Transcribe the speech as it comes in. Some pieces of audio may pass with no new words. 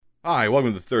Hi,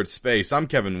 welcome to Third Space. I'm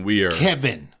Kevin Weir.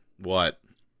 Kevin. What?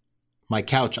 My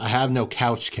couch. I have no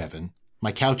couch, Kevin.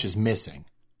 My couch is missing.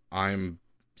 I'm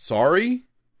sorry?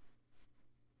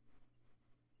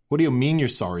 What do you mean you're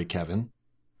sorry, Kevin?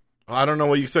 I don't know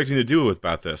what you expect me to do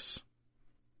about this.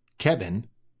 Kevin,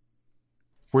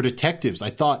 we're detectives.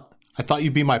 I thought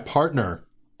you'd be my partner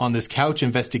on this couch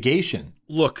investigation.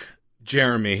 Look,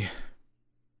 Jeremy,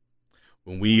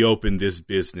 when we opened this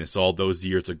business all those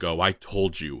years ago, I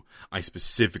told you I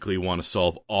specifically want to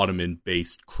solve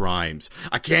Ottoman-based crimes.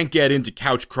 I can't get into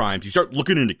couch crimes. You start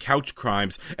looking into couch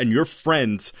crimes, and your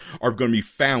friends are going to be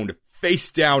found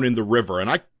face down in the river, and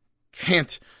I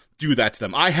can't do that to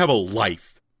them. I have a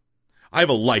life. I have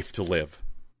a life to live.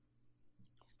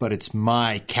 But it's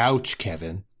my couch,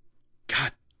 Kevin.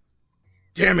 God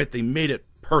damn it, they made it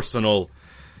personal.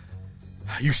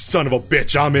 You son of a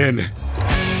bitch, I'm in.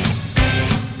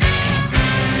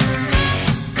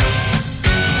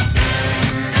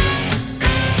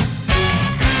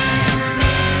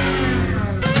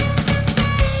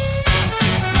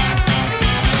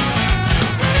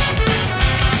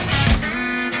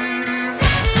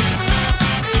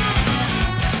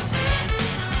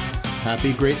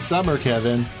 Happy great summer,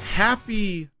 Kevin.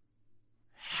 Happy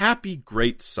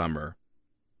great summer.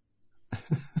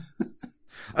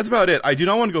 That's about it. I do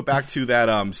not want to go back to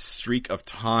that streak of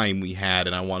time we had,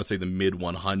 and I want to say the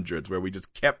mid-100s, where we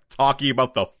just kept talking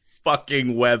about the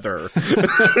fucking weather.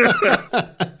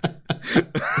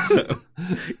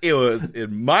 It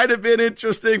might have been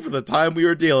interesting for the time we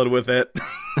were dealing with it,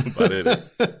 but it is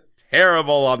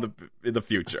terrible in the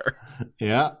future.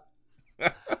 Yeah.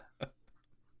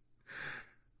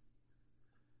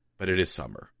 But it is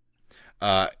summer.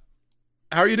 How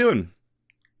are you doing?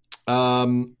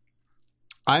 I'm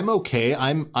okay.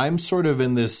 I'm sort of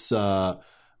in this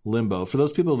limbo. For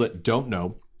those people that don't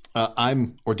know,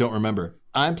 or don't remember,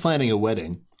 I'm planning a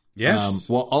wedding. Yes.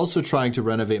 While also trying to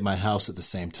renovate my house at the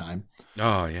same time.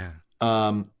 Oh yeah.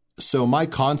 So my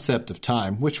concept of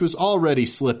time, which was already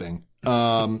slipping,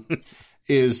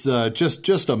 is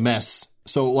just a mess.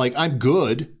 So like I'm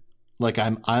good. Like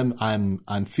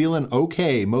I'm feeling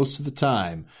okay most of the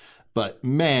time, but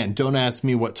man, don't ask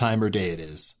me what time or day it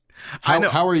is.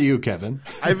 How are you, Kevin?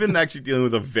 I've been actually dealing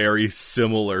with a very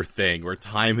similar thing where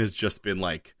time has just been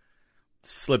like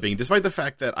slipping, despite the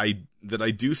fact that I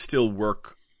do still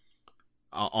work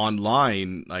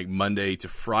online like Monday to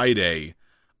Friday.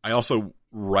 I also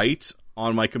write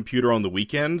on my computer on the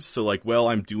weekends, so like while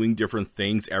I'm doing different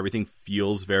things, everything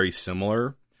feels very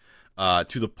similar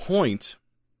to the point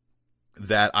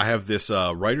that I have this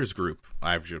writers group.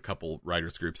 I have a couple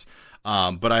writers groups,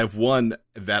 but I have one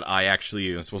that I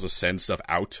actually am supposed to send stuff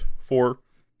out for,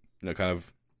 kind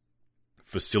of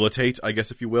facilitate, I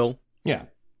guess, if you will. Yeah.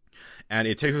 And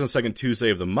it takes us on the second Tuesday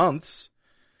of the months,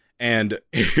 and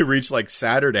it reached like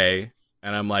Saturday,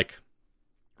 and I'm like,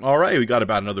 all right, we got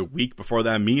about another week before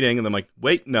that meeting, and I'm like,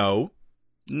 wait, no,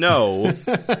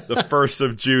 the 1st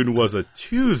of June was a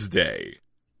Tuesday.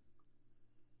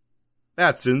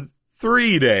 That's in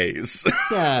 3 days.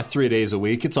 Yeah, 3 days a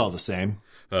week. It's all the same.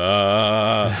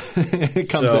 It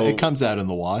comes out in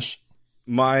the wash.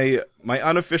 My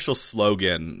unofficial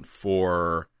slogan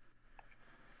for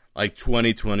like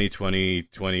 2020,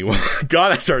 2021.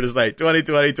 God, I started to say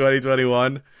 2020,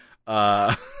 2021.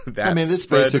 It's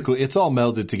basically, it's all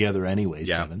melded together anyways,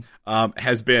 yeah. Kevin.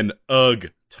 Has been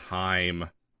ugh time.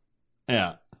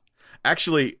 Yeah.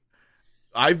 Actually,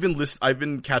 I've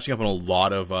been catching up on a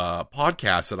lot of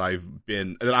podcasts that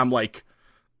I'm like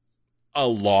a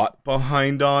lot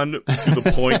behind on, to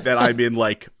the point that I'm in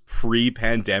like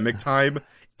pre-pandemic time.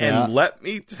 And let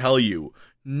me tell you,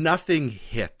 nothing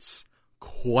hits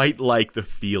quite like the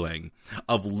feeling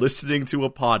of listening to a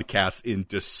podcast in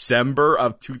December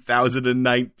of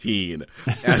 2019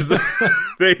 as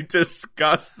they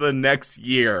discuss the next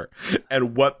year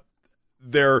and what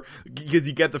because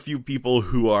you get the few people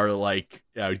who are like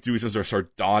doing some sort of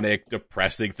sardonic,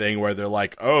 depressing thing where they're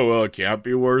like, oh, well, it can't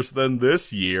be worse than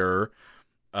this year.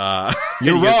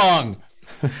 You're wrong.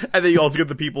 And then you also get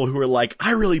the people who are like,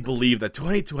 I really believe that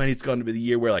 2020 is going to be the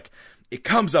year where like it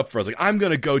comes up for us. Like, I'm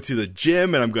going to go to the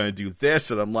gym and I'm going to do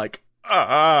this. And I'm like,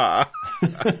 Are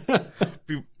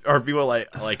people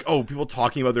like, oh, people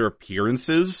talking about their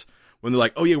appearances when they're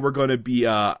like, oh yeah, we're going to be,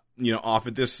 off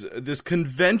at this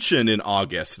convention in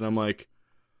August. And I'm like,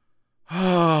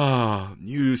 ah,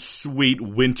 you sweet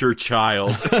winter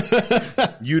child.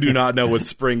 You do not know what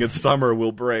spring and summer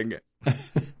will bring.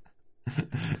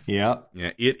 Yeah.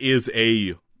 Yeah, it is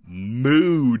a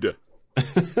mood.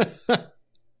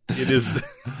 It is.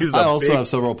 I also have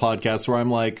several podcasts where I'm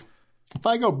like, if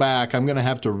I go back, I'm going to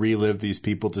have to relive these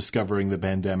people discovering the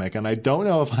pandemic, and I don't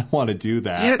know if I want to do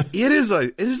that. It is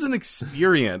an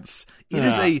experience. It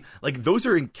is like those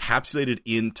are encapsulated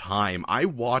in time. I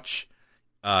watch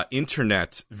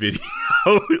internet video.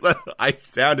 I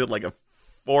sounded like a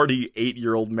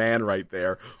 48-year-old man right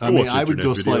there. I mean, I would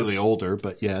go slightly older,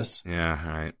 but yes. Yeah,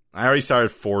 all right. I already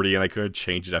started 40, and I couldn't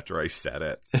change it after I said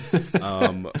it.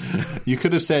 You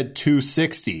could have said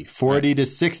 260, 40 to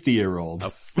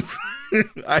 60-year-old.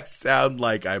 I sound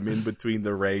like I'm in between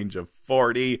the range of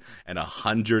 40 and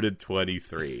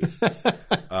 123.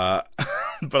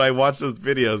 But I watch those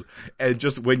videos, and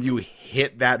just when you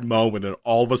hit that moment and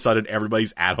all of a sudden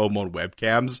everybody's at home on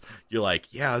webcams, you're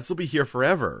like, yeah, this will be here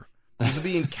forever. This will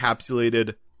be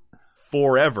encapsulated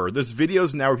forever. There's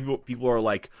videos now where people are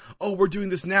like, oh, we're doing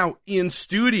this now in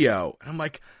studio. And I'm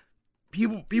like,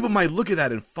 people might look at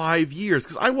that in 5 years,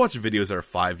 because I watch videos that are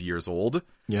 5 years old.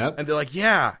 Yep. And they're like,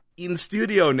 yeah, in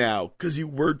studio now, because you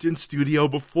worked in studio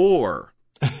before.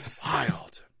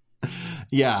 Wild.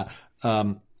 Yeah.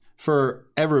 For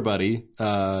everybody,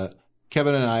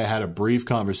 Kevin and I had a brief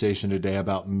conversation today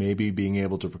about maybe being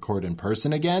able to record in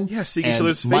person again. Yeah, seeing each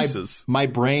other's faces. My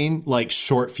brain, like,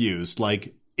 short fused.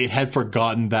 Like, it had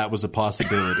forgotten that was a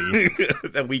possibility.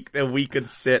 that we could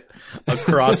sit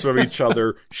across from each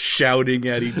other, shouting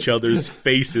at each other's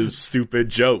faces stupid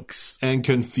jokes. And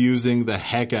confusing the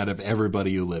heck out of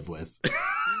everybody you live with.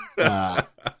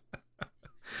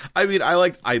 I mean,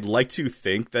 I'd like to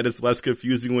think that it's less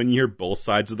confusing when you hear both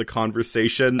sides of the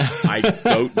conversation. I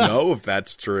don't know if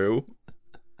that's true.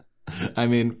 I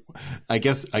mean, I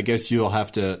guess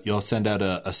you'll send out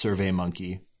a survey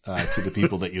monkey to the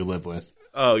people that you live with.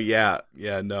 Oh yeah,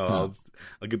 no.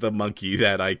 I'll get the monkey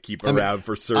that I keep around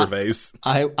for surveys.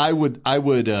 I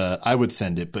would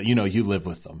send it, but you live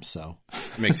with them, so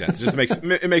it makes sense.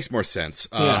 It makes more sense.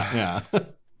 Yeah.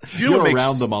 You're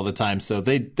around them all the time, so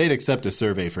they'd accept a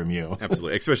survey from you.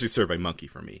 Absolutely, especially Survey Monkey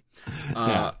for me.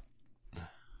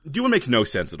 Do what makes no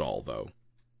sense at all, though.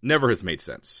 Never has made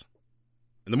sense.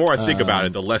 And the more I think about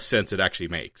it, the less sense it actually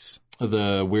makes.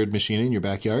 The weird machine in your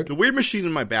backyard? The weird machine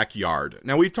in my backyard.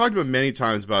 Now, we've talked about many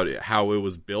times about how it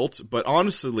was built, but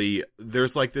honestly,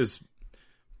 there's like this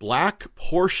black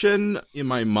portion in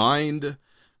my mind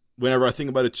whenever I think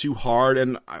about it too hard,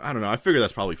 and I don't know, I figure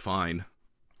that's probably fine.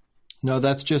 No,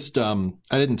 that's just, I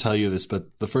didn't tell you this,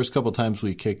 but the first couple times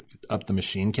we kicked up the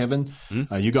machine, Kevin,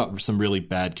 you got some really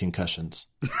bad concussions.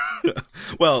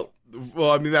 Well,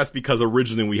 I mean, that's because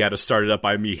originally we had to start it up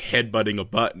by me headbutting a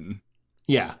button.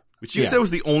 Yeah. Which you said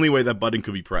was the only way that button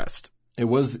could be pressed.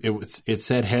 It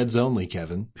said heads only,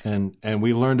 Kevin. And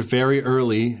we learned very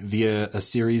early via a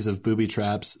series of booby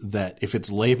traps that if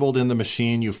it's labeled in the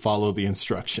machine, you follow the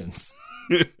instructions.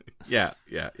 Yeah,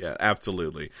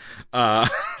 absolutely.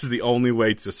 It's the only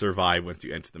way to survive once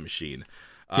you enter the machine.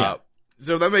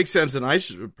 So that makes sense, and I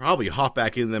should probably hop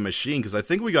back into the machine, because I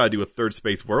think we got to do a third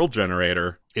space world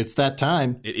generator. It's that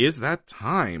time. It is that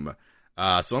time.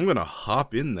 So I'm going to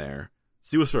hop in there,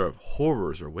 see what sort of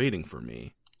horrors are waiting for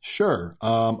me. Sure.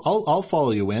 I'll follow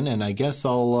you in, and I guess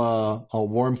I'll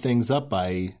warm things up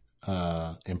by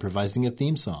improvising a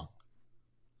theme song.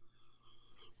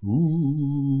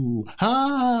 Ooh,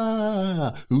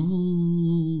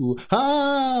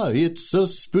 it's a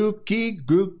spooky,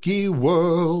 grooky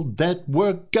world that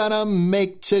we're gonna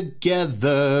make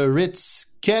together. It's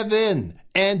Kevin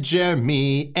and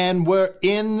Jeremy, and we're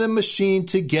in the machine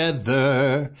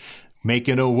together.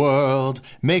 Making a world,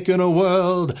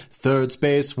 third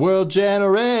space world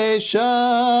generation.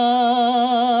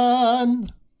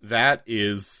 That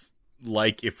is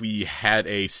like if we had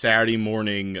a Saturday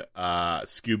morning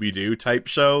Scooby-Doo type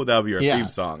show, that would be our theme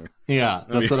song. Yeah,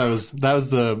 that was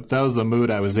the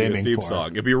mood I was aiming theme for.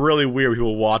 Song. It'd be really weird.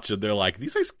 People watch it, they're like,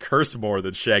 these guys curse more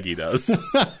than Shaggy does.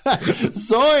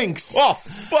 Zoinks! Oh,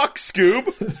 fuck,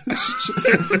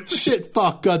 Scoob! Shit,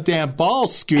 fuck, goddamn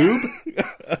balls, Scoob!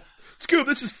 Scoob,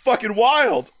 this is fucking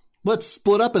wild! Let's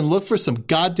split up and look for some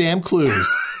goddamn clues.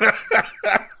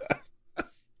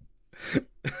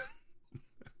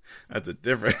 That's a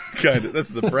different kind of. That's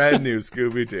the brand new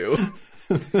Scooby-Doo.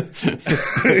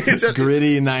 It's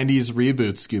gritty 90s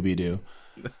reboot Scooby-Doo.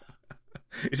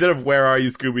 Instead of "Where are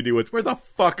you, Scooby-Doo?" it's "Where the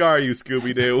fuck are you,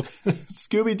 Scooby-Doo?"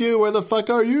 Scooby-Doo, where the fuck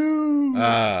are you?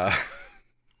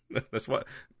 That's what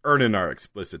earning our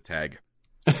explicit tag.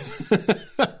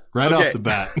 Right off the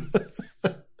bat.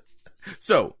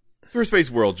 So, third space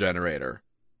world generator.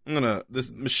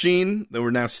 This machine that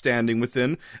we're now standing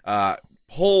within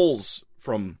pulls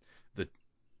from the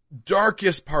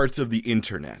darkest parts of the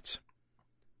internet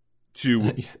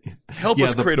to help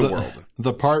us create a world.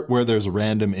 The part where there's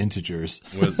random integers.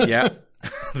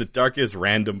 The darkest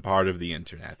random part of the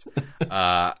internet.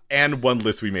 And one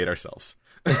list we made ourselves.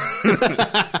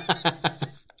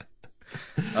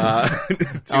 Our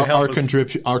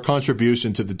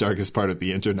contribution to the darkest part of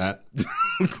the internet.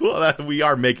 Well, we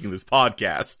are making this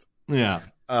podcast. Yeah.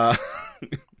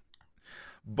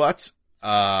 But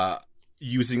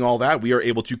using all that, we are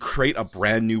able to create a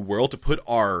brand new world to put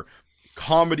our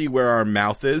comedy where our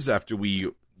mouth is after we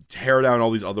tear down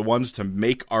all these other ones to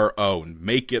make our own,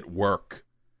 make it work,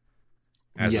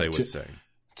 as they would say.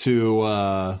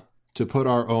 To put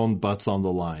our own butts on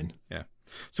the line. Yeah.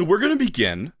 So we're going to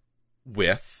begin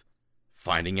with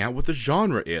finding out what the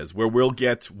genre is, where we'll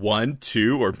get 1,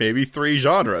 2, or maybe 3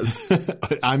 genres.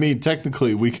 I mean,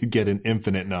 technically, we could get an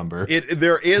infinite number.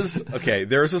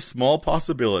 There's a small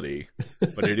possibility,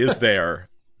 but it is there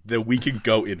that we can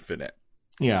go infinite.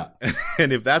 Yeah.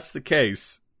 And if that's the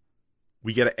case,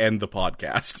 we get to end the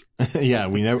podcast. Yeah,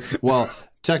 we never. Well,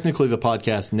 technically, the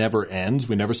podcast never ends.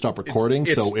 We never stop recording,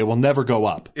 so it will never go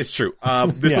up. It's true.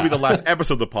 This will be the last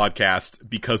episode of the podcast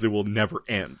because it will never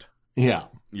end. Yeah.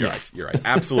 You're right.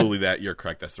 Absolutely that. You're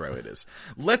correct. That's the right way it is.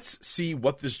 Let's see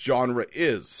what this genre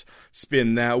is.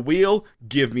 Spin that wheel.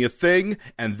 Give me a thing.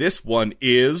 And this one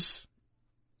is...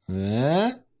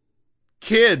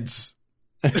 kids.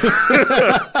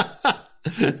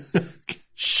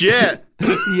 Shit.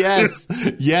 Yes.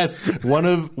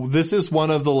 This is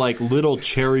one of the like little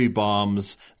cherry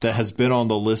bombs that has been on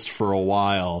the list for a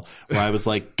while where I was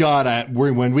like, God,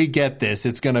 when we get this,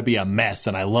 it's going to be a mess.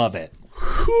 And I love it.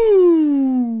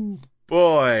 Whew,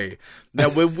 boy. Now,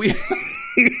 when we...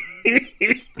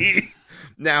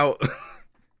 now...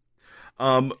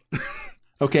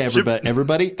 Okay,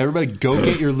 everybody, go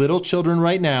get your little children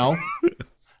right now.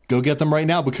 Go get them right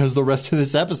now because the rest of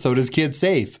this episode is kid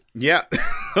safe. Yeah.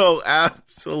 Oh,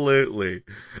 absolutely.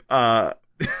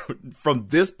 From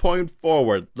this point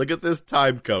forward, look at this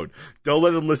time code. Don't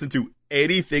let them listen to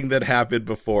anything that happened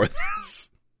before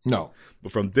this. No.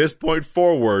 But from this point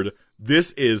forward,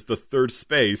 this is the third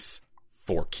space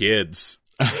for kids.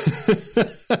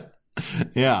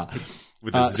 Yeah.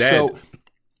 With a Z. So,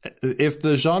 if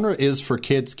the genre is for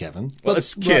kids, Kevin,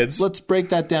 it's kids. Let's break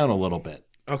that down a little bit.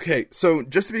 Okay, so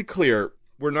just to be clear,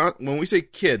 when we say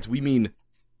kids, we mean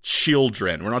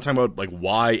children. We're not talking about like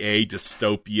YA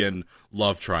dystopian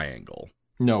love triangle.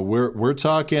 No, we're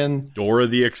talking Dora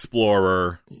the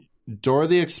Explorer,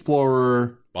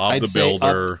 Bob the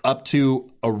Builder, up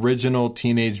to original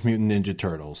Teenage Mutant Ninja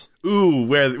Turtles. Ooh,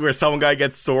 where some guy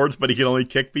gets swords but he can only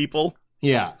kick people.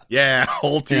 Yeah,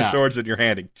 hold 2 swords in your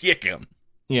hand and kick him.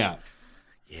 Yeah.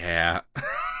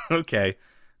 Okay.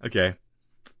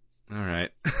 All right.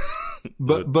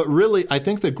 But really, I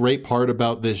think the great part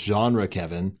about this genre,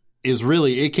 Kevin, is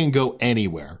really it can go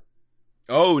anywhere.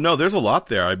 Oh no, there's a lot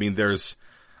there. I mean, there's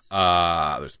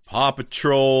Paw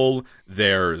Patrol.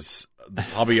 There's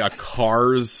probably a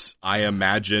Cars. I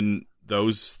imagine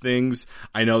those things.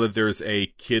 I know that there's a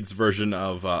kids version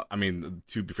of. I mean,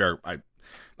 to be fair, I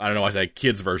don't know why I say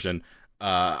kids version.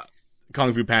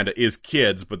 Kung Fu Panda is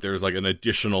kids, but there's like an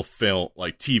additional film,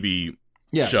 like TV.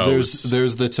 Yeah, shows.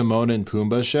 There's the Timon and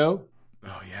Pumbaa show.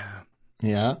 Oh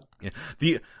yeah.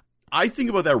 I think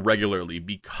about that regularly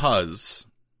because,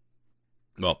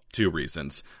 well, 2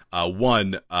 reasons.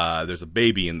 One, there's a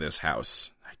baby in this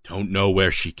house. I don't know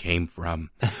where she came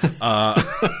from.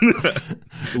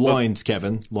 Loins,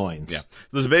 Kevin, loins. Yeah,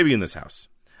 there's a baby in this house,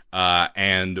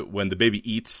 and when the baby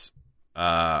eats,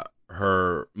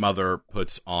 her mother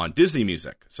puts on Disney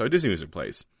music. So Disney music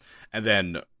plays, and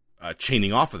then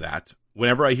chaining off of that.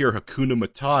 Whenever I hear Hakuna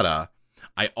Matata,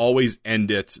 I always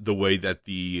end it the way that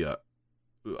the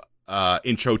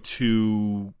intro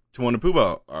to Timon and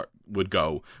Pumbaa would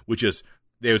go, which is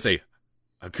they would say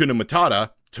Hakuna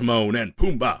Matata, Timon and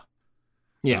Pumbaa.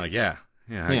 Yeah, I'm like, yeah,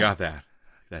 I got that.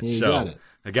 That you show. got it.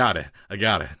 I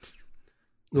got it.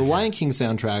 The Lion King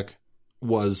soundtrack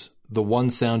was the one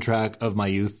soundtrack of my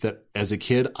youth that, as a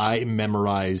kid, I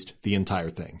memorized the entire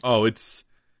thing. Oh, it's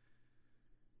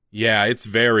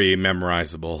very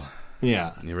memorizable.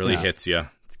 Yeah. It really hits you.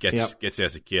 It gets you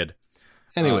as a kid.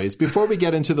 Anyways, before we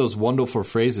get into those wonderful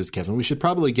phrases, Kevin, we should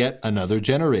probably get another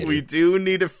generator. We do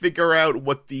need to figure out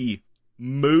what the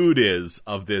mood is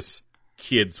of this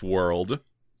kids' world.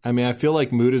 I mean, I feel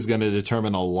like mood is going to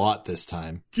determine a lot this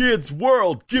time. Kids'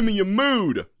 world, give me a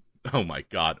mood. Oh my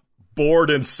God. Bored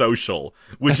and social,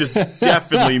 which is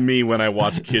definitely me when I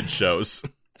watch kids shows.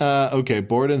 Okay,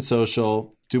 bored and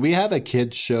social. Do we have a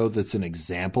kids show that's an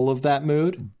example of that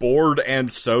mood? Bored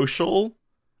and social?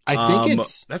 I think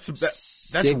it's that's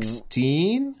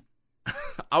 16.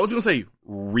 I was gonna say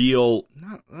real.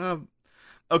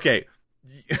 Okay,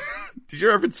 did you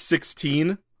reference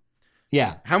 16?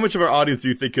 Yeah. How much of our audience do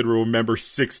you think could remember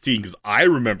 16? Because I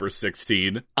remember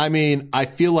 16. I mean, I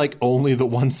feel like only the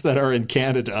ones that are in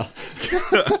Canada.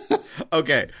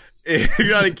 Okay, if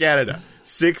you're not in Canada,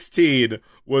 16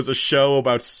 was a show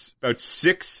about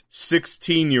six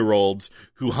 16-year-olds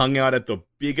who hung out at the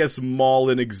biggest mall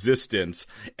in existence.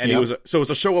 And it was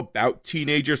a show about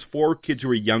teenagers for kids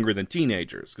who are younger than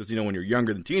teenagers. Because, when you're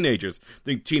younger than teenagers, I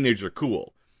think teenagers are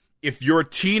cool. If you're a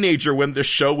teenager when the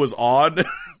show was on,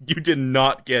 you did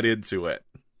not get into it.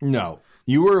 No.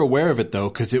 You were aware of it, though,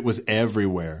 because it was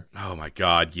everywhere. Oh, my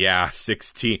God. Yeah,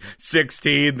 16.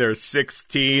 16, there's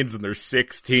 16s, and there's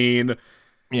 16.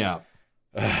 Yeah.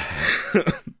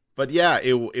 But yeah,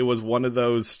 it was one of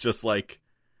those just like,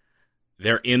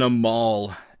 they're in a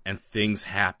mall and things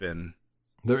happen.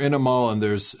 They're in a mall and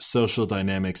there's social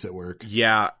dynamics at work.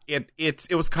 Yeah,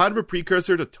 it was kind of a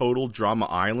precursor to Total Drama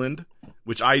Island,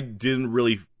 which I didn't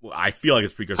really. I feel like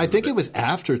it's precursor. I think it was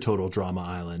after Total Drama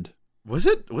Island. Was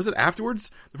it? Was it afterwards?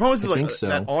 The problem is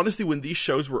that honestly, when these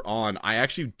shows were on, I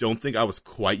actually don't think I was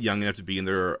quite young enough to be in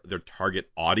their target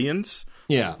audience.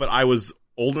 Yeah, but I was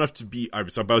old enough to be. I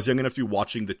was young enough to be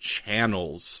watching the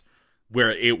channels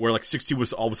where like 16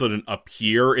 was all of a sudden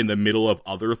appear in the middle of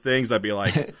other things. I'd be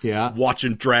like, yeah,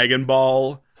 watching Dragon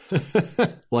Ball,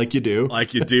 like you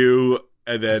do,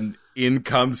 and then in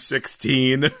comes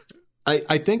 16.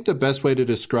 I think the best way to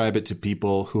describe it to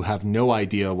people who have no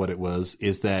idea what it was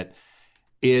is that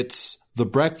it's The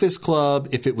Breakfast Club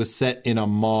if it was set in a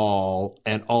mall,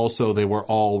 and also they were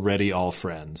already all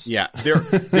friends. Yeah,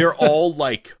 they're all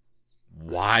like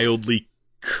wildly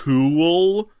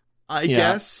cool, I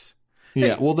guess.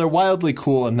 Yeah, well, they're wildly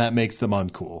cool, and that makes them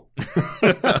uncool.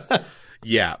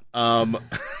 Yeah.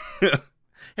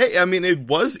 Hey, I mean, it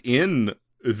was in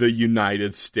the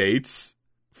United States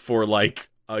for like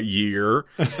a year.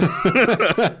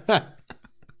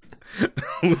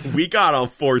 We got all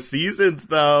 4 seasons,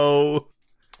 though.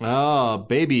 Oh,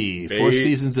 baby. 4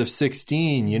 seasons of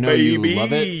 16. You know you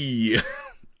love it.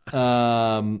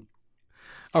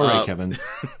 All right, Kevin.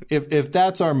 If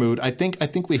that's our mood, I think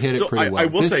we hit it pretty well. I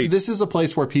will say this is a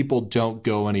place where people don't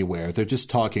go anywhere. They're just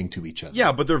talking to each other.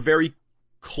 Yeah, but they're very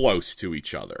close to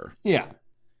each other. Yeah.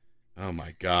 Oh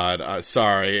my God.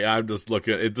 Sorry. I'm just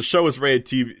looking. The show is rated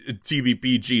TV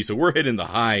PG, so we're hitting the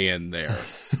high end there.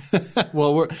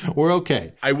 Well, we're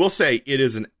okay. I will say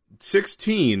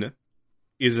 16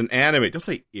 is an anime. Don't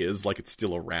say is like it's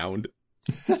still around.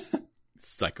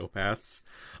 Psychopaths.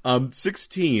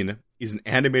 16 is an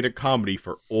animated comedy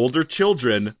for older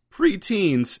children,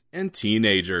 preteens, and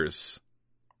teenagers.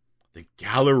 The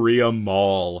Galleria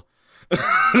Mall.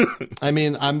 I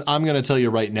mean, I'm going to tell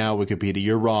you right now, Wikipedia,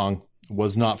 you're wrong.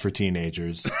 Was not for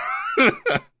teenagers.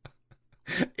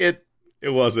 It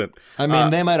wasn't. I mean,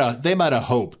 they might have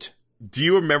hoped. Do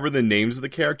you remember the names of the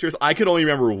characters? I could only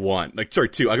remember one.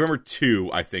 Two. I remember 2.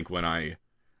 I think when I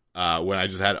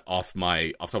just had it off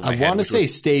the top of my head. I want to say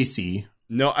Stacy.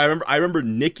 No, I remember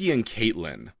Nikki and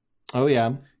Caitlin. Oh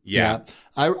yeah. Yeah.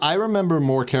 I remember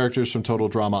more characters from Total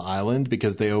Drama Island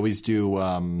because they always do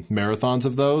marathons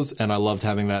of those, and I loved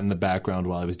having that in the background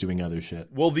while I was doing other shit.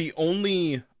 Well, the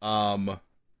only no,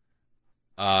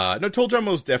 Total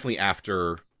Drama was definitely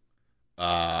after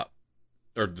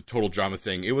or the Total Drama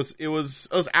thing. It was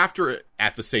after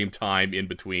at the same time in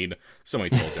between so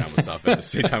many Total Drama stuff at the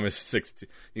same time as 16.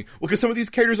 Well, because some of these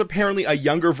characters apparently a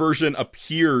younger version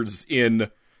appears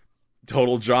in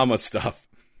Total Drama stuff.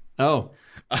 Oh.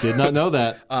 Did not know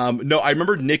that. No, I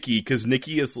remember Nikki because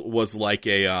Nikki was like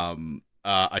a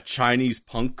Chinese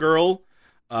punk girl,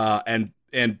 and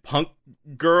punk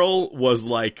girl was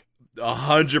like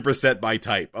 100% my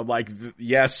type. I'm like,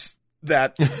 yes. I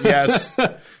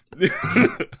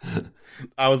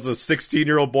was a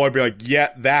 16-year-old boy being like, yeah,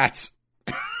 that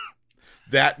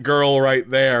girl right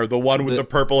there, the one with the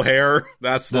purple hair.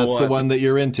 That's the one that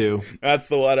you're into. That's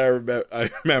the one I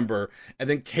remember. And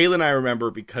then Kaylin I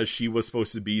remember because she was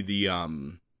supposed to be the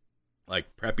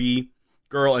like preppy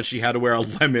girl, and she had to wear a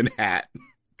lemon hat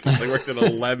because they worked at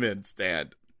a lemon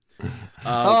stand.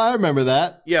 I remember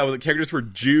that. Yeah, well, the characters were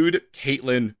Jude,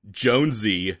 Caitlin,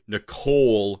 Jonesy,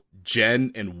 Nicole,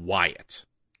 Jen, and Wyatt.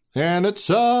 And it's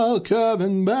all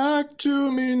coming back to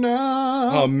me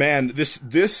now. Oh man,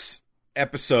 this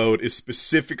episode is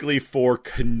specifically for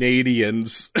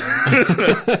Canadians.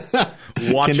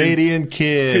 Canadian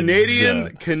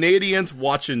kids. Canadians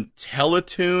watching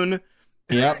Teletoon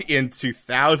yep. in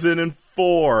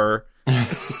 2004.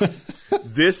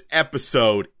 This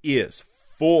episode is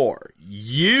for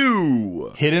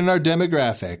you. Hitting our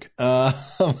demographic.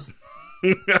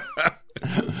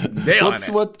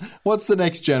 What's the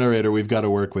next generator we've got to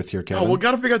work with here, Kevin? Oh, we've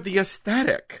got to figure out the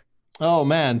aesthetic. Oh,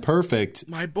 man, perfect.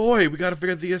 My boy, we got to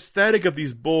figure out the aesthetic of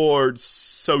these boards.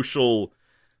 Social.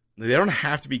 They don't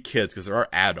have to be kids because there are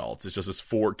adults. It's just it's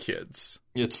 4 kids.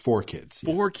 It's 4 kids.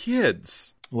 4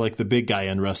 kids. Like the big guy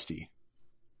in Rusty.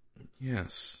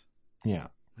 Yes. Yeah.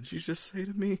 What did you just say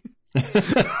to me?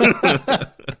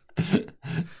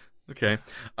 Okay.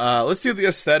 Let's see what the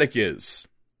aesthetic is.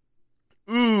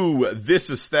 Ooh,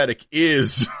 this aesthetic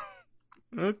is...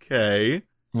 okay.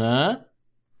 Huh?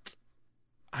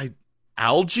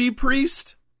 Algae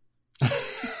priest?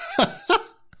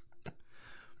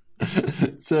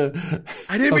 So,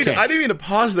 I didn't mean to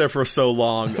pause there for so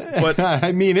long, but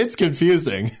I mean, it's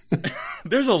confusing.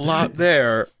 there's a lot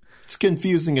there. It's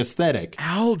confusing aesthetic.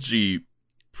 Algae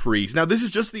priest. Now, this is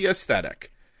just the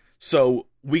aesthetic. So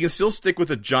we can still stick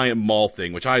with a giant mall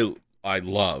thing, which I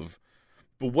love.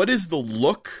 But what is the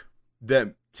look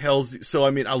that tells... So,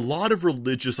 I mean, a lot of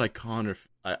religious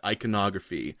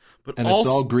iconography, but And also, it's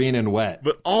all green and wet.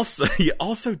 but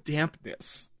also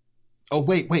dampness. Oh,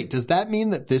 wait. Does that mean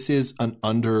that this is an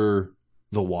under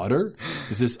the water?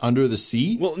 Is this under the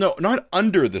sea? Well, no, not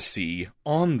under the sea,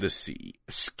 on the sea,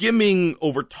 skimming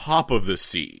over top of the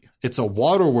sea. It's a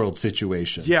water world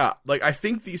situation. Yeah, like I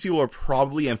think these people are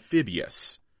probably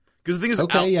amphibious. Because the thing is,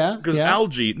 because yeah.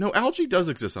 algae does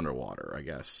exist underwater, I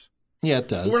guess. Yeah, it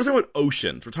does. But we're not talking about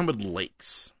oceans. We're talking about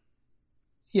lakes.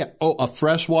 Yeah. Oh, a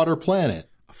freshwater planet.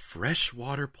 A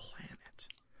freshwater planet.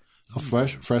 A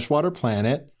freshwater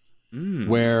planet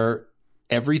where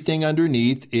everything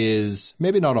underneath is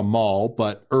maybe not a mall,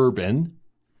 but urban.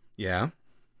 Yeah.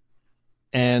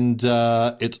 And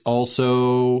it's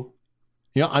also,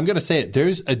 I'm going to say it.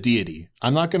 There's a deity.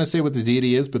 I'm not going to say what the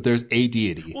deity is, but there's a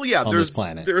deity on this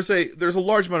planet. There's a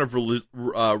large amount of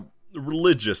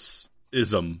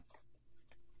religiousism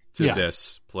to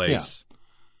this place.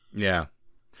 Yeah.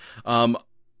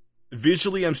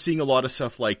 Visually, I'm seeing a lot of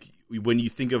stuff like when you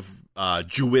think of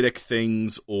Druidic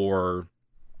things or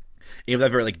any of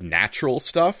that very like natural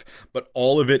stuff, but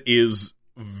all of it is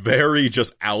very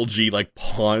just algae, like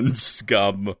pond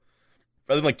scum,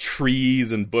 rather than like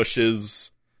trees and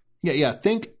bushes. Yeah.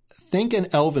 Think an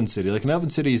elven city. Like an elven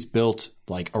city is built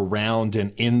like around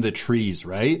and in the trees,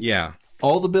 right? Yeah.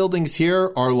 All the buildings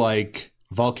here are like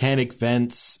volcanic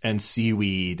vents and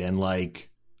seaweed and like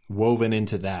woven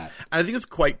into that. And I think it's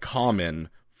quite common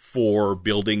for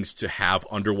buildings to have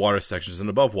underwater sections and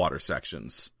above water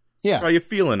sections. Yeah. How are you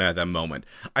feeling at that moment?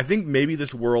 I think maybe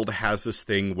this world has this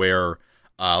thing where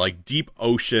like deep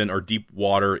ocean or deep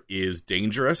water is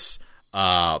dangerous,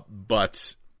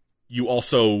 but you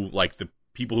also, like the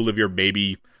people who live here,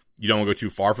 maybe you don't want to go too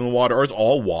far from the water, or it's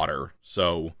all water.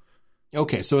 So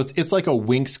okay, so it's like a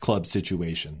Winx Club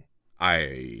situation.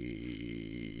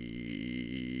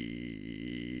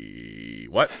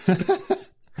 What?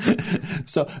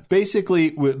 So basically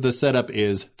the setup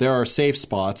is there are safe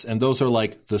spots, and those are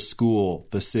like the school,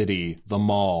 the city, the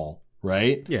mall,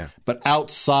 right? Yeah. But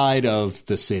outside of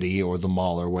the city or the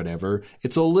mall or whatever,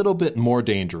 it's a little bit more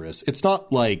dangerous. It's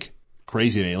not like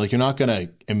crazy. Like you're not going to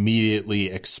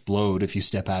immediately explode if you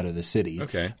step out of the city.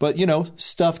 Okay. But,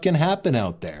 stuff can happen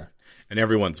out there. And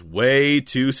everyone's way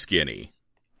too skinny.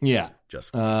 Yeah.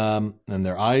 Just and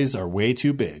their eyes are way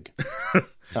too big.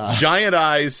 giant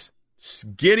eyes,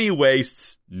 skinny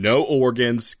waists, no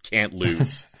organs, can't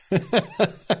lose.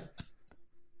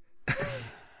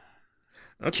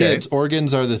 Okay. Kids,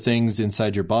 organs are the things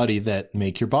inside your body that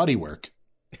make your body work.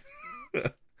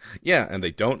 Yeah, and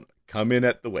they don't come in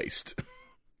at the waist.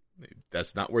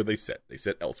 That's not where they sit. They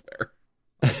sit elsewhere,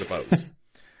 I suppose.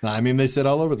 I mean, they sit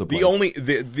all over the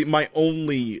place. My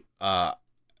only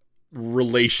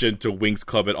relation to Winx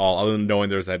Club at all, other than knowing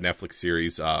there's that Netflix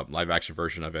series, live action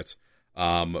version of it,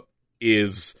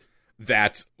 is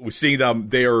that seeing them,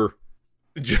 they're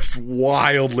just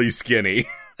wildly skinny.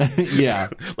 Yeah.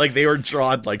 Like they were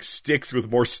drawn like sticks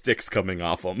with more sticks coming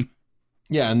off them.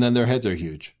 Yeah, and then their heads are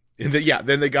huge. And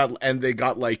then they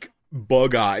got like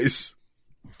bug eyes.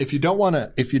 If you don't want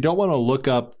to look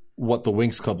up what the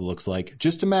Winx Club looks like,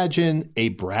 just imagine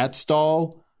a Bratz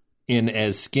doll in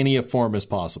as skinny a form as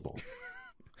possible.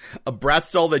 A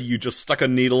Bratz doll that you just stuck a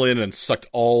needle in and sucked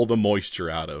all the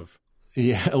moisture out of.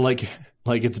 Yeah, like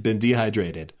it's been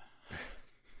dehydrated.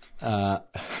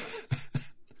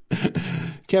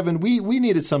 Kevin, we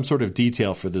needed some sort of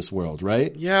detail for this world,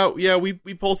 right? Yeah, we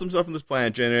pulled some stuff from this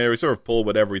Planet Generator. We sort of pull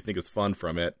whatever we think is fun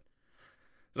from it.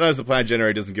 Sometimes the Planet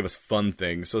Generator doesn't give us fun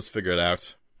things, so let's figure it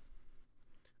out.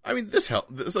 I mean, this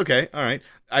okay, all right.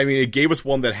 I mean, it gave us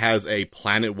one that has a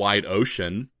planet-wide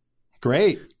ocean.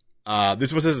 Great.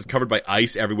 This one says it's covered by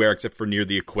ice everywhere except for near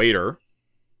the equator.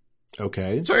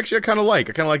 Okay. So actually, I kind of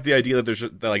like the idea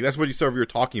that that's what you were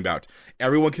talking about.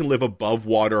 Everyone can live above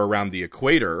water around the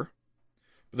equator.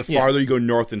 But the farther you go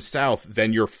north and south,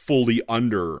 then you're fully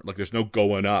under. Like there's no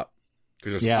going up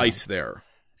because there's ice there.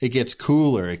 It gets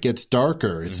cooler. It gets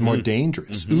darker. It's more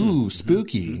dangerous. Ooh,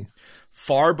 spooky.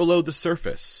 Far below the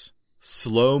surface,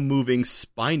 slow-moving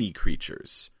spiny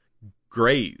creatures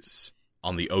graze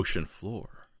on the ocean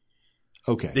floor.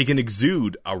 Okay. They can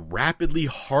exude a rapidly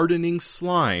hardening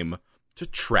slime to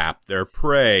trap their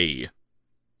prey.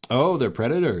 Oh, they're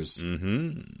predators.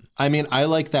 Mm-hmm. I mean, I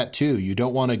like that too. You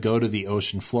don't want to go to the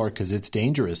ocean floor because it's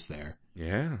dangerous there.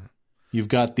 Yeah. You've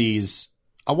got these,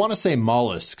 I want to say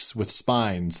mollusks with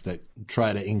spines that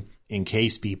try to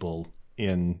encase people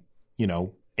in,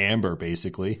 amber,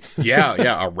 basically. Yeah.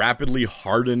 A rapidly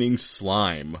hardening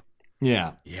slime.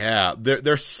 Yeah. Yeah.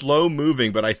 They're slow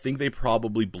moving, but I think they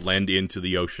probably blend into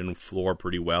the ocean floor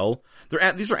pretty well.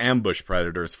 These are ambush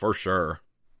predators for sure.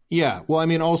 Yeah. Well, I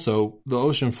mean, also, the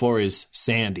ocean floor is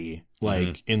sandy,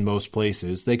 in most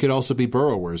places. They could also be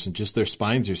burrowers and just their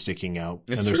spines are sticking out.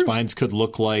 It's and their true. spines could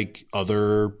look like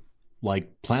other,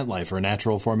 plant life or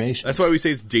natural formations. That's why we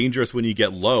say it's dangerous when you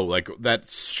get low. Like, that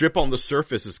strip on the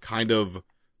surface is kind of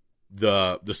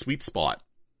the sweet spot.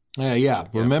 Yeah.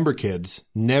 Remember, kids,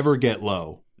 never get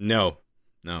low. No.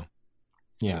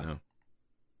 Yeah.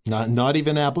 No. Not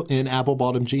even in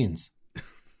apple-bottom jeans.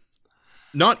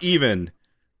 Not even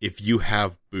if you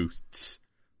have boots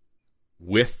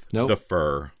with the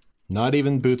fur. Not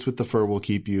even boots with the fur will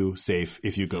keep you safe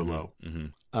if you go low.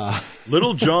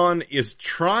 Little John is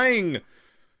trying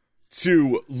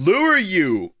to lure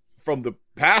you from the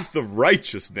path of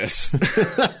righteousness.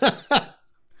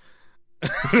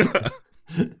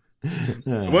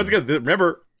 Once again,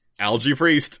 remember, Algae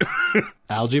Priest.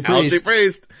 Algae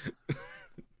Priest.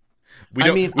 We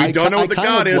don't know what the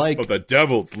god is, but the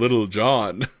devil's Little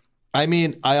John. I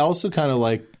mean, I also kind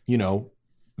of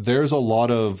there's a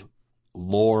lot of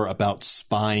lore about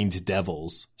spined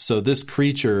devils. So this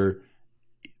creature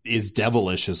is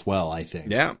devilish as well, I think.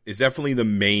 Yeah, it's definitely the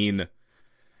main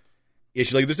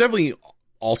issue. Like, there's definitely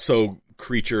also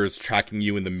creatures tracking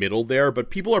you in the middle there, but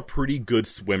people are pretty good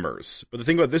swimmers. But the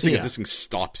thing about this thing is this thing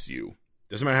stops you.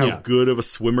 Doesn't matter how good of a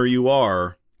swimmer you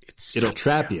are, it'll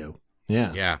trap you.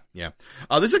 Yeah. Yeah.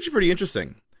 This is actually pretty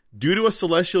interesting. Due to a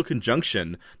celestial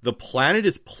conjunction, the planet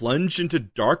is plunged into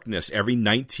darkness every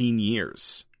 19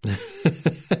 years.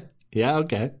 Yeah,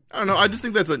 okay. I don't know. I just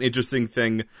think that's an interesting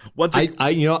thing.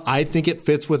 I think it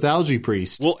fits with Algae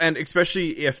Priest. Well, and especially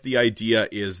if the idea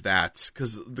is that,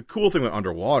 because the cool thing with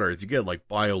underwater is you get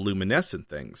bioluminescent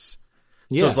things.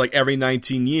 Yeah. So it's every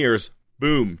 19 years,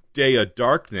 boom, day of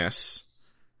darkness,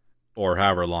 or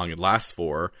however long it lasts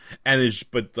for, and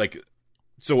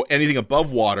so anything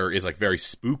above water is very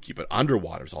spooky, but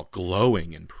underwater is all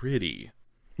glowing and pretty.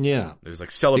 Yeah, there's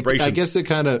celebrations. I guess it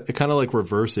kind of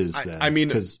reverses then. I mean,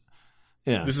 because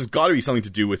this has got to be something to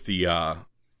do with the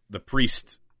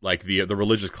priest, the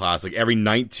religious class. Every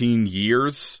 19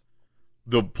 years,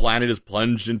 the planet is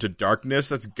plunged into darkness.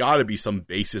 That's got to be some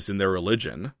basis in their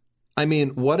religion. I mean,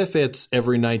 what if it's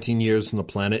every 19 years when the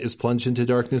planet is plunged into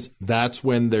darkness? That's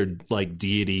when their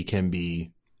deity can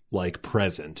be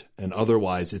present, and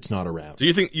otherwise it's not around. So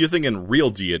you're thinking real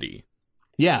deity?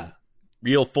 Yeah,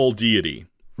 real full deity,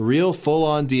 real full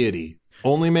on deity.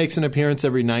 Only makes an appearance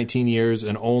every 19 years,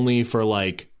 and only for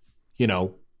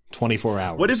 24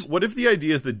 hours. What if the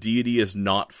idea is the deity is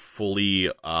not fully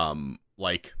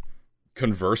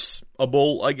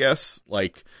conversable? I guess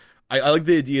I like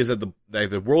the idea is that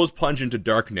the world is plunged into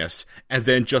darkness, and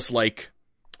then just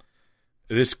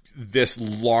this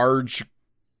large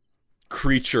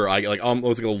creature,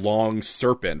 almost like a long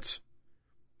serpent,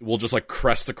 will just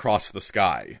crest across the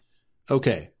sky.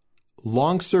 Okay,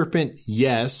 long serpent,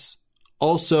 yes.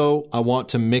 Also, I want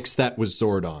to mix that with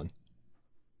Zordon.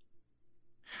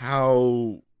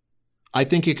 How? I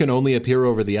think it can only appear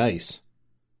over the ice.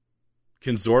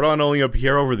 Can Zordon only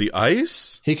appear over the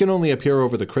ice? He can only appear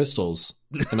over the crystals.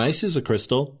 And ice is a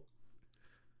crystal.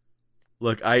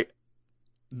 Look,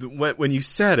 when you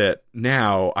said it,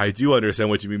 now I do understand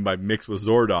what you mean by mix with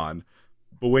Zordon.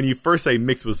 But when you first say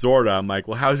mix with Zordon, I'm like,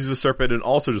 well, how is he a serpent and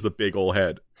also just a big old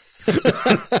head?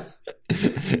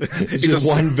 Just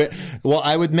one. Well,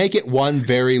 I would make it one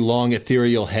very long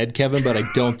ethereal head, Kevin, but I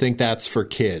don't think that's for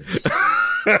kids.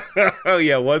 Oh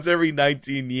yeah, once every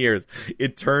 19 years,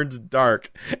 it turns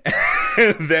dark,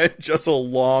 and then just a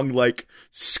long,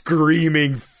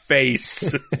 screaming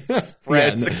face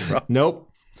spreads across. Nope.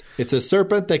 It's a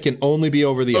serpent that can only be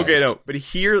over the ice. Okay, no, but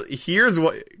here's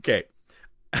what. Okay,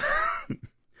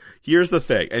 here's the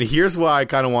thing, and here's why I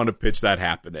kind of want to pitch that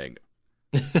happening.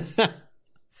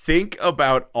 think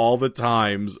about all the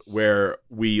times where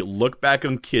we look back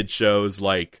on kid shows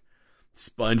like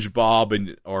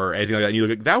SpongeBob or anything like that, and you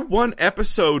look at that one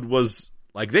episode was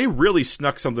like they really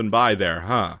snuck something by there,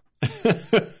 huh?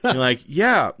 You're like,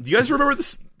 yeah. Do you guys remember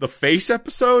the face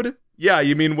episode? Yeah,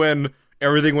 you mean when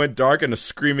everything went dark and a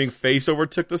screaming face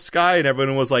overtook the sky and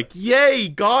everyone was like, yay,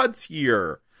 God's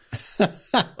here.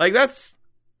 Like, that's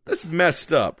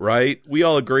messed up, right? We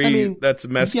all agree that's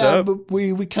messed up. Yeah, but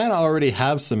we kind of already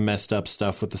have some messed up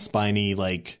stuff with the spiny,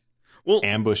 like,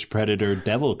 ambush predator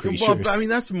devil creatures. Well, I mean,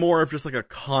 that's more of just like a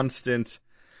constant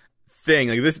thing.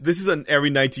 Like this is an every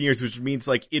 19 years, which means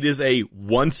like it is a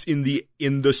once in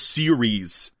the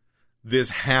series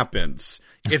this happens.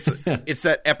 It's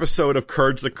that episode of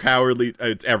Courage the Cowardly.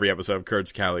 It's every episode of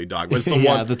Courage the Cowardly Dog. But it's the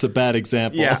one. That's a bad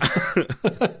example. Yeah.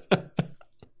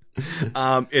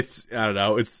 It's I don't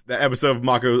know. It's the episode of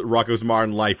Rocco's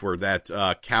Modern Life where that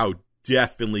cow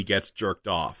definitely gets jerked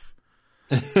off.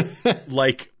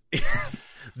 Like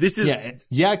this is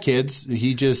kids.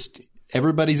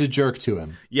 Everybody's a jerk to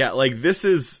him. Yeah, like this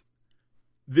is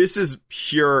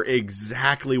pure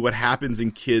exactly what happens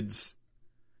in kids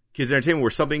entertainment, where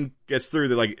something gets through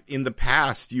that, like, in the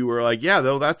past you were like, yeah,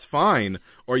 though, that's fine,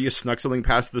 or you snuck something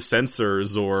past the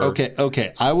censors, or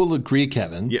okay, I will agree,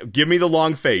 Kevin. Yeah, give me the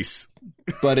long face.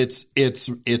 But it's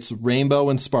rainbow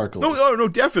and sparkly. No,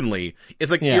 definitely.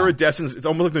 It's like iridescence. It's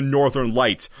almost like the Northern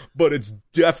Lights, but it's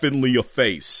definitely a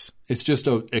face. It's just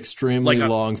an extremely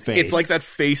long face. It's like that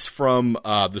face from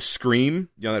The Scream,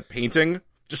 that painting,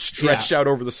 just stretched out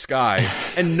over the sky,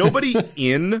 and nobody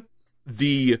in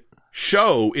the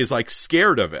show is like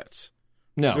scared of it.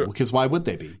 No, because why would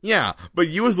they be? Yeah, but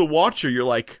you as the watcher, you're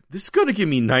like, this is going to give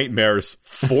me nightmares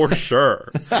for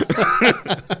sure.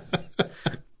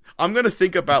 I'm going to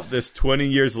think about this 20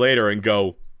 years later and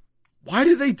go, why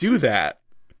did they do that?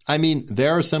 I mean,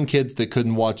 there are some kids that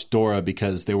couldn't watch Dora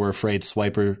because they were afraid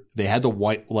Swiper, they had to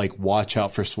watch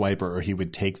out for Swiper or he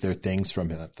would take their things from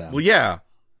them. Well, yeah,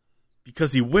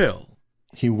 because he will.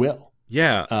 He will.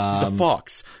 Yeah, he's a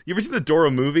fox. You ever seen the Dora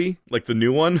movie, like the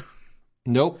new one?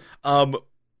 Nope.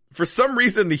 For some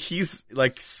reason, he's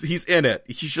in it.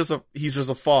 He's just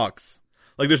a fox.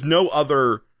 Like, there's no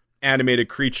other animated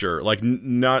creature. Like,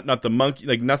 not the monkey.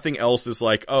 Like, nothing else is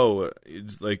like,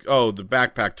 it's like, the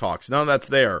backpack talks. None of that's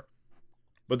there.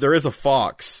 But there is a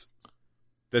fox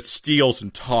that steals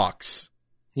and talks.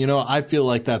 I feel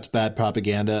like that's bad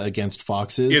propaganda against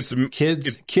foxes.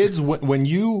 Kids. When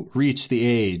you reach the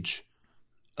age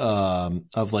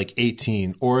of like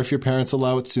 18, or if your parents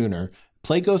allow it sooner,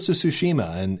 play Ghost of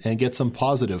Tsushima and get some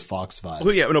positive fox vibes.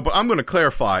 Well, yeah, no, but I'm going to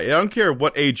clarify. I don't care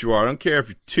what age you are. I don't care if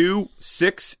you're 2,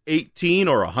 6, 18,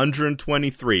 or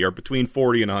 123, or between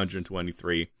 40 and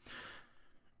 123.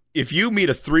 If you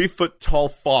meet a 3-foot tall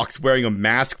fox wearing a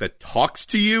mask that talks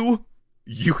to you,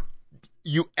 you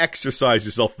exercise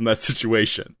yourself from that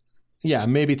situation. Yeah,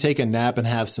 maybe take a nap and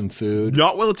have some food.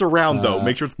 Not while it's around, though.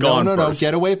 Make sure it's gone first. No,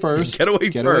 get away first. Get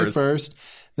away first.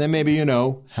 Then maybe,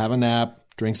 have a nap,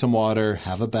 drink some water,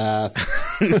 have a bath.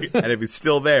 And if it's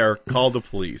still there, call the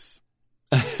police.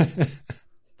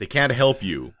 They can't help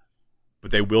you,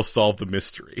 but they will solve the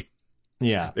mystery.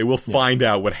 Yeah. They will find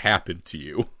out what happened to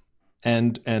you.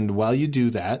 And while you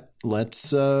do that,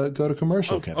 let's go to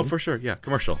commercial, Kevin. Oh, for sure. Yeah,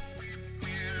 commercial.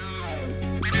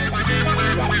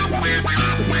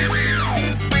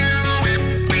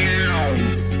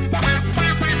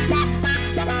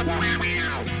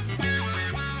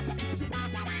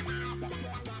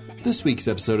 This week's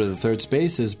episode of The Third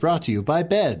Space is brought to you by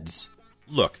Beds.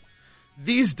 Look,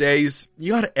 these days,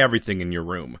 you got everything in your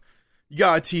room. You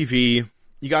got a TV,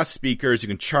 you got speakers, you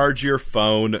can charge your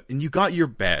phone, and you got your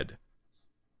bed.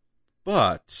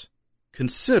 But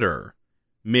consider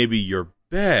maybe your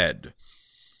bed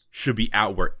should be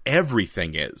out where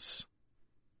everything is.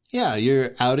 Yeah,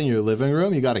 you're out in your living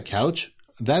room, you got a couch.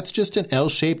 That's just an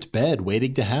L-shaped bed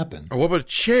waiting to happen. Or what about a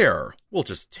chair? We'll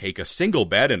just take a single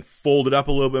bed and fold it up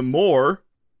a little bit more.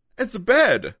 It's a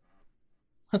bed.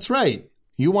 That's right.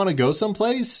 You want to go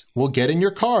someplace? Well, get in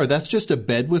your car. That's just a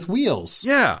bed with wheels.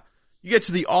 Yeah. You get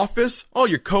to the office, all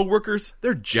your coworkers,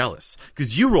 they're jealous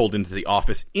because you rolled into the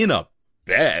office in a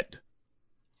bed.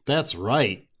 That's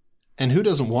right. And who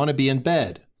doesn't want to be in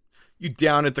bed? You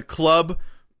down at the club,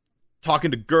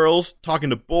 talking to girls, talking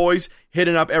to boys,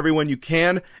 hitting up everyone you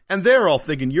can, and they're all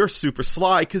thinking you're super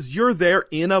sly because you're there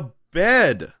in a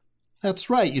bed. That's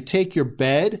right. You take your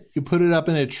bed, you put it up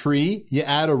in a tree, you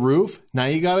add a roof, now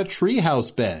you got a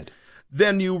treehouse bed.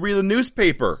 Then you read the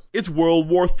newspaper. It's World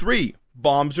War III.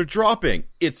 Bombs are dropping.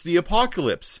 It's the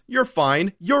apocalypse. You're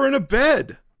fine. You're in a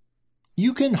bed.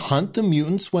 You can hunt the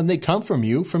mutants when they come from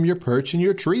you from your perch in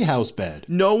your treehouse bed.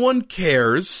 No one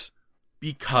cares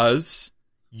because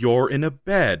you're in a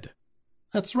bed.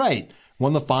 That's right.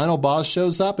 When the final boss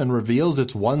shows up and reveals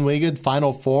its one-winged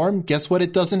final form, guess what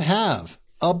it doesn't have?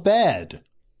 A bed.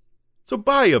 So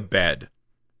buy a bed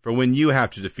for when you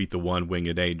have to defeat the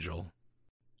one-winged angel.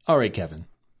 All right, Kevin.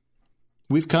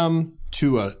 We've come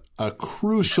to a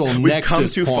crucial We've nexus come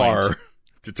too point far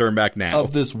to turn back now.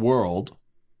 of this world.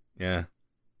 Yeah.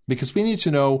 Because we need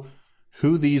to know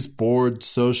who these bored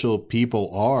social people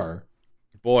are.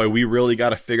 Boy, we really got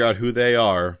to figure out who they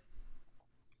are.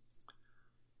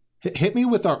 Hit me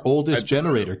with our oldest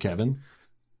generator, Kevin.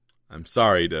 I'm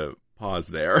sorry to pause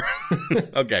there.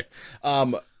 Okay.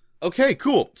 Okay,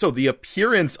 cool. So the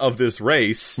appearance of this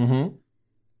race,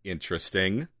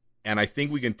 interesting. And I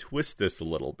think we can twist this a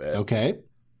little bit. Okay.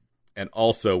 And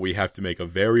also we have to make a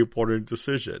very important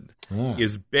decision.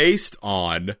 Is based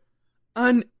on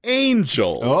an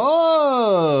angel.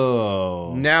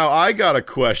 Oh. Now I got a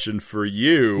question for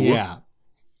you. Yeah.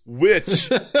 Which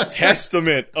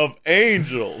testament of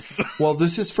angels? Well,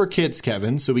 this is for kids,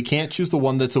 Kevin, so we can't choose the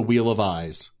one that's a wheel of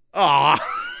eyes. Ah.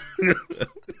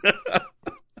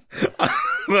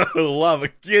 I love a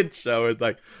kid show. It's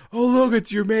like, oh, look,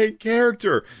 it's your main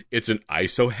character. It's an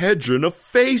isohedron of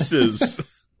faces.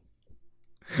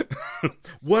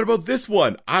 What about this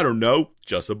one? I don't know.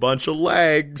 Just a bunch of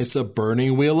legs. It's a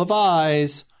burning wheel of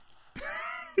eyes.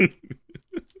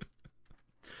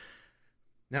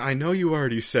 Now, I know you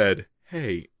already said,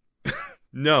 hey,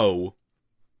 no.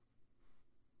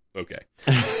 Okay.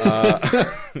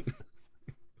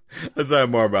 Let's talk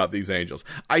more about these angels.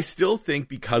 I still think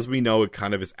because we know it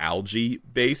kind of is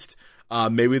algae-based,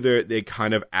 maybe they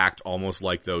kind of act almost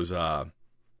like those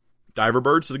diver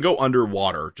birds. So they go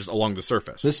underwater, just along the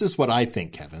surface. This is what I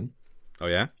think, Kevin. Oh,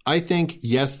 yeah? I think,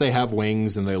 yes, they have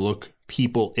wings and they look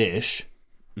people-ish.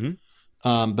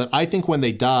 But I think when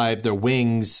they dive, their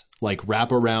wings like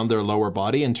wrap around their lower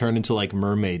body and turn into like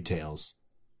mermaid tails.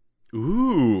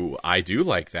 Ooh, I do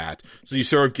like that. So you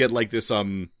sort of get like this, so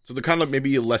they're kind of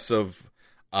maybe less of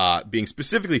being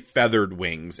specifically feathered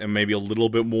wings and maybe a little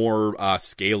bit more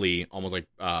scaly, almost like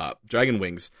dragon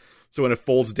wings. So when it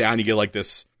folds down, you get like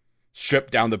this strip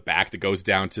down the back that goes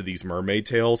down to these mermaid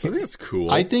tails. I think that's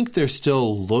cool. I think they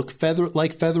still look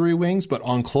like feathery wings, but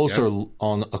on a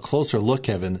closer look,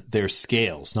 Kevin, they're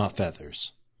scales, not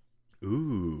feathers.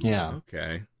 Ooh. Yeah.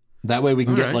 Okay. That way we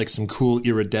can All get right. like some cool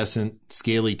iridescent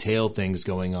scaly tail things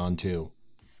going on too.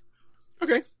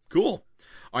 Okay. Cool.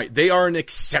 All right. They are an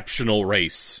exceptional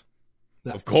race.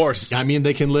 Of course. I mean,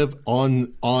 they can live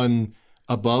on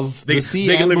above the sea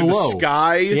they can and live below. in the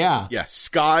sky. Yeah. Yeah.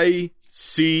 Sky,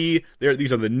 sea.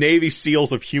 These are the Navy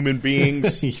SEALs of human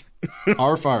beings.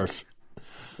 Arf, arf.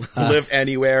 Live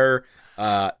anywhere.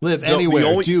 Live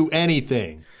anywhere. Do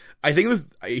anything. I think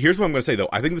here's what I'm going to say, though.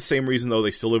 I think the same reason, though, they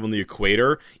still live on the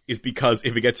equator is because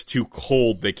if it gets too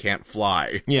cold, they can't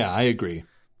fly. Yeah, I agree.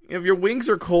 If your wings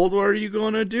are cold, what are you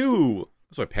going to do?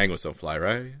 That's why penguins don't fly,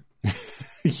 right?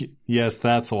 Yes,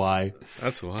 that's why.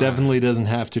 That's why. Definitely doesn't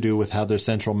have to do with how their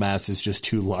central mass is just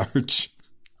too large.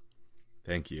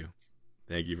 Thank you.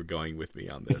 Thank you for going with me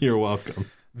on this. You're welcome.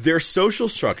 Their social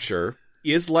structure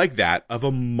is like that of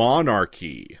a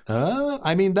monarchy.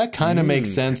 I mean, that kind of makes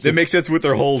sense. It makes sense with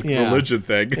their whole Yeah. religion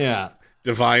thing. Yeah.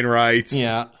 Divine rights.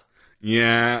 Yeah.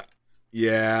 Yeah.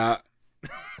 Yeah.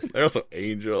 They're also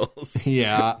angels.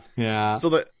 Yeah. Yeah.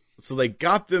 So they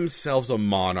got themselves a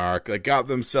monarch. They got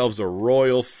themselves a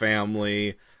royal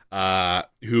family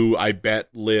who I bet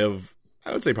live,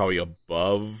 I would say probably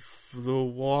above the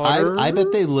water. I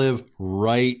bet they live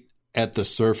right at the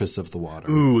surface of the water.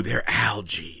 Ooh, they're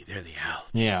algae. They're the algae.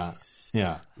 Yeah.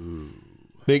 Yeah. Ooh.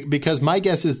 Because my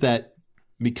guess is that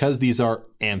because these are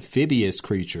amphibious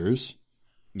creatures,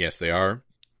 Yes, they are.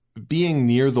 being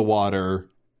near the water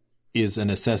is a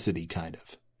necessity, kind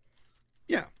of.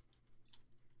 Yeah.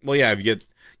 Well, yeah, if you get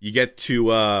to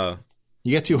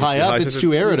You get too high up, high, it's so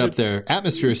too arid it's- up there.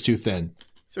 Atmosphere is too thin.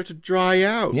 start to dry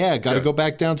out. Yeah, got to go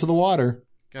back down to the water.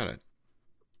 Gotta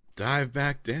dive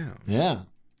back down. Yeah.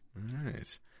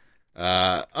 Nice.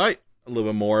 All right, a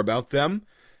little bit more about them.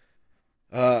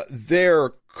 Their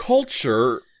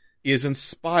culture is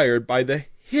inspired by the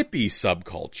hippie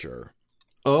subculture.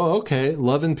 Oh, okay.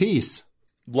 Love and peace.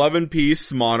 Love and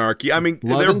peace, monarchy. I mean,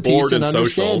 Love they're and peace bored and and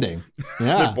social. understanding. They're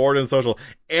Yeah. bored and social.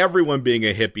 Everyone being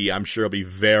a hippie, I'm sure, will be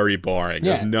very boring.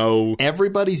 Yeah. There's no...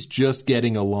 Everybody's just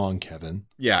getting along, Kevin.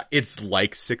 Yeah, it's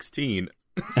like 16.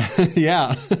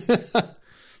 Yeah.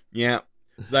 Yeah.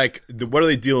 Like, what are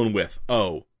they dealing with?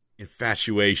 Oh,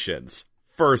 infatuations.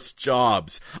 First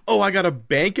jobs. Oh, I got a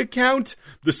bank account?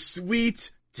 The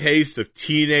sweet taste of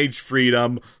teenage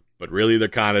freedom, but really they're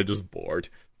kind of just bored.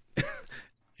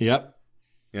 Yep.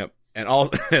 Yep. And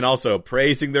also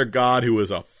praising their god who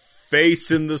is a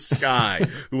face in the sky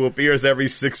who appears every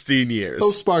 16 years.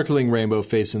 Oh, sparkling rainbow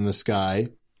face in the sky,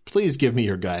 please give me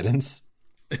your guidance.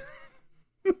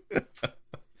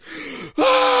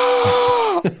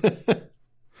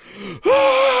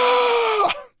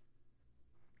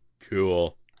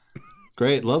 Cool.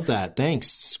 Great, love that. Thanks,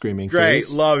 Screaming Great,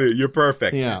 Face. love it. You're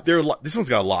perfect. Yeah. This one's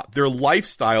got a lot. Their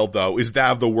lifestyle, though, is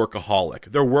that of the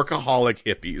workaholic. They're workaholic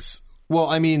hippies. Well,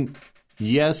 I mean,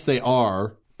 yes, they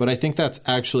are, but I think that's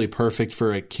actually perfect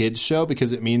for a kids show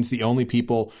because it means the only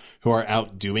people who are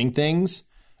out doing things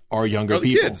are younger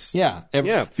the people. kids. Yeah.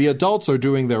 Yeah. The adults are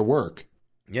doing their work.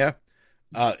 Yeah.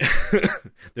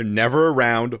 They're never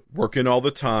around, working all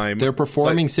the time. They're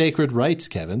performing sacred rites,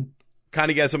 Kevin. Kind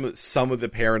of get some of the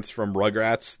parents from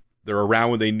Rugrats. They're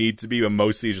around when they need to be, but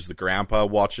mostly just the grandpa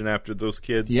watching after those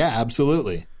kids. Yeah,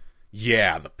 absolutely.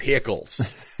 Yeah, the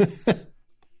pickles.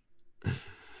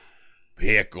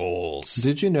 Pickles.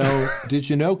 Did you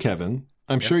know, Kevin?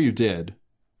 I'm sure you did,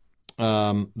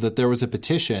 that there was a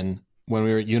petition when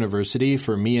we were at university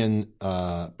for me and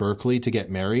Berkeley to get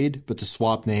married, but to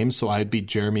swap names. So I'd be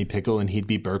Jeremy Pickle and he'd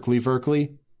be Berkeley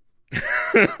Verkley.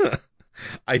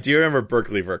 I do remember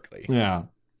Berkeley Verkley. Yeah.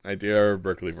 I do remember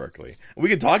Berkeley Verkley. We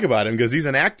can talk about him because he's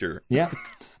an actor. Yeah.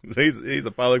 He's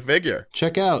a public figure.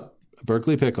 Check out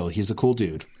Berkeley Pickle. He's a cool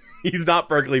dude. He's not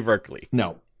Berkeley Verkley.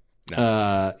 No.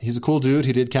 He's a cool dude.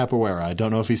 He did capoeira. I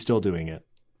don't know if he's still doing it.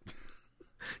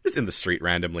 Just in the street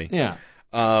randomly. Yeah.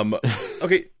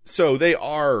 Okay, so they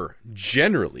are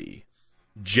generally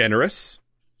generous,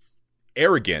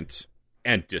 arrogant,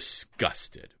 and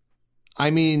disgusted. I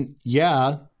mean,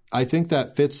 yeah, I think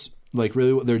that fits like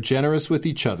really. They're generous with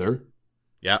each other.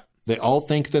 Yeah. They all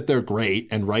think that they're great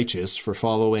and righteous for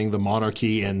following the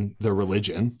monarchy and the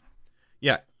religion.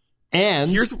 Yeah. And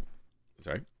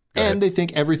sorry. And they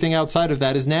think everything outside of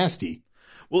that is nasty.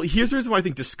 Well, here's the reason why I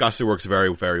think disgusted works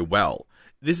very, very well.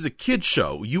 This is a kid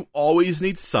show. You always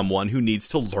need someone who needs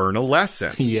to learn a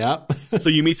lesson. Yep. So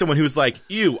you meet someone who's like,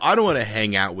 ew, I don't want to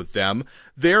hang out with them.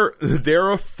 There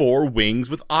are 4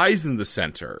 wings with eyes in the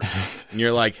center. And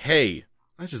you're like, hey,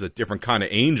 that's just a different kind of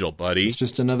angel, buddy. It's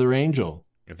just another angel.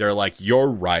 If they're like, you're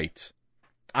right.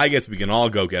 I guess we can all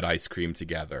go get ice cream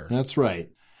together. That's right.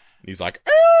 And he's like,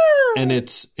 Arr! And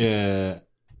it's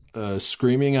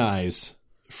screaming eyes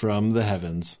from the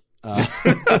heavens.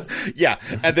 Yeah,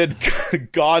 and then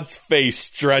God's face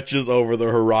stretches over the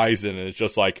horizon, and it's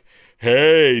just like,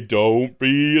 hey, don't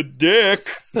be a dick.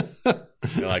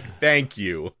 You're like, thank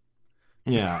you.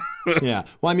 Yeah. Yeah.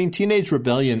 Well, I mean, teenage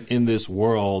rebellion in this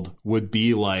world would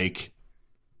be like,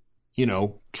 you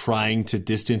know, trying to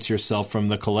distance yourself from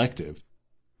the collective.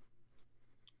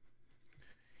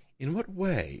 In what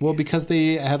way? Well, because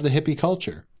they have the hippie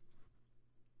culture.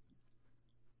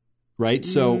 Right?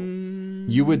 So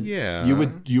you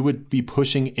would be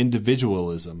pushing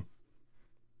individualism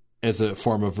as a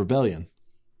form of rebellion.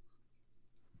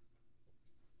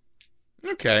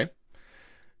 Okay.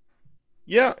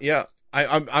 Yeah.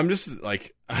 I'm just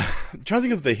like I'm trying to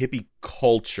think of the hippie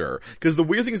culture, because the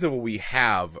weird thing is that what we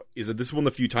have is that this is one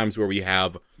of the few times where we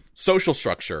have social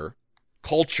structure,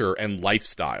 culture, and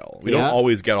lifestyle. We don't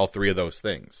always get all 3 of those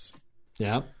things.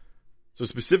 Yeah. So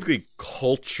specifically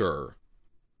culture,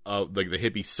 like the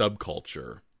hippie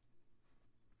subculture.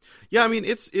 Yeah, I mean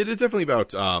it is definitely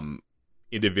about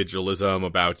individualism,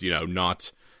 about, you know,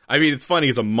 not. I mean, it's funny,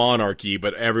 it's a monarchy,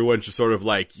 but everyone's just sort of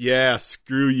like, yeah,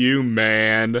 screw you,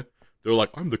 man. They're like,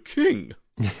 I'm the king.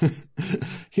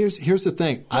 Here's the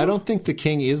thing. I don't think the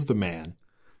king is the man.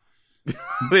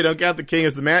 They don't count the king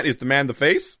as the man. Is the man the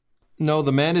face? No,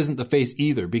 the man isn't the face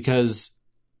either, because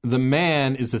the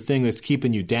man is the thing that's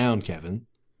keeping you down, Kevin.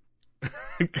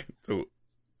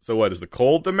 So what, is the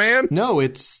cold the man? No,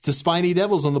 it's the spiny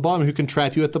devils on the bottom who can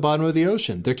trap you at the bottom of the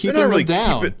ocean. They're keeping you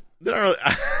down. They're not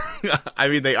really, I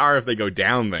mean, they are if they go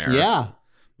down there. Yeah.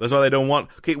 That's why they don't want.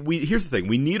 Okay, here's the thing.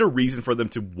 We need a reason for them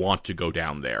to want to go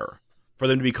down there, for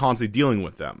them to be constantly dealing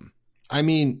with them. I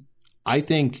mean, I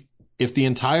think if the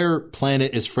entire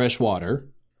planet is fresh water,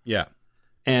 yeah,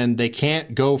 and they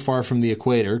can't go far from the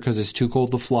equator because it's too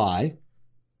cold to fly,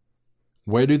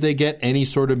 where do they get any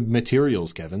sort of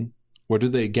materials, Kevin? Where do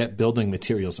they get building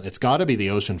materials? It's got to be the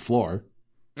ocean floor.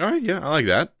 All right, yeah, I like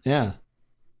that. Yeah.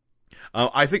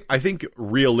 I think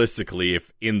realistically,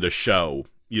 if in the show,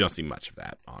 you don't see much of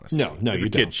that, honestly. No, it's you a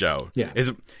kid don't. show. Yeah.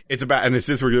 It's about, and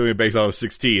since we're doing it based off of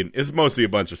 16, it's mostly a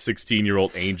bunch of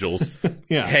 16-year-old angels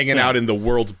hanging out in the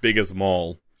world's biggest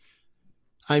mall.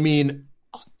 I mean,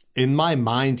 in my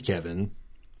mind, Kevin,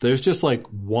 There's just like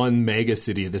one mega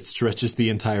city that stretches the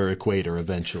entire equator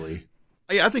eventually.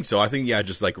 Yeah, I think so. I think, yeah,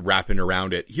 just like wrapping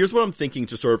around it. Here's what I'm thinking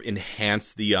to sort of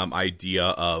enhance the idea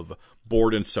of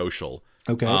bored and social.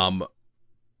 Okay.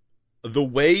 The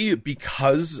way,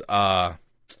 because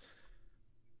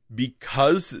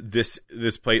this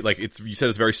plate, like you said,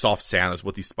 it's very soft sand. That's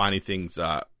what these spiny things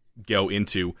go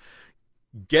into.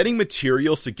 Getting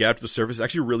materials to get up to the surface is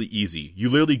actually really easy. You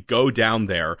literally go down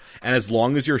there, and as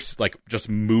long as you're like just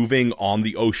moving on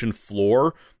the ocean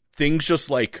floor, things just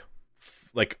like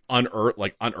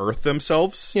unearth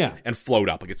themselves, yeah, and float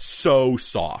up. Like, it's so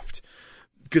soft.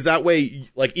 Because that way,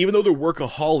 like, even though they're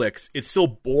workaholics, it's still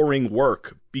boring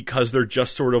work because they're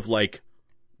just sort of like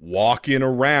walking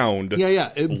around,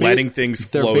 letting things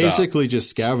float up. They're basically just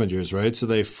scavengers, right? So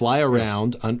they fly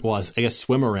around, I guess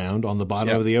swim around on the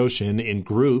bottom of the ocean in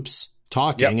groups,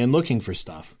 talking and looking for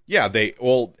stuff. Yeah, they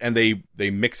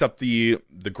mix up the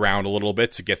ground a little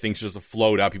bit to get things just to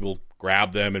float up. People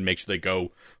grab them and make sure they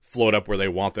go float up where they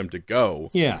want them to go.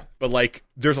 Yeah. But like,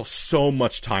 there's so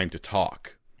much time to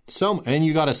talk. And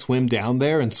you got to swim down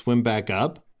there and swim back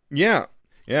up. Yeah.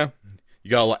 You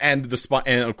got and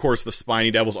of course the spiny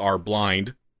devils are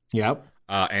blind. Yep.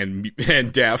 And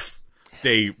deaf.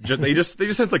 They just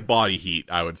sense like body heat,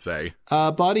 I would say.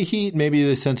 Body heat, maybe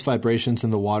they sense vibrations in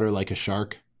the water like a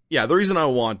shark. Yeah, the reason I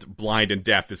want blind and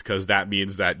deaf is because that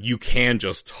means that you can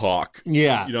just talk.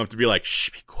 Yeah. You don't have to be like, shh,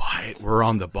 be quiet, we're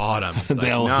on the bottom.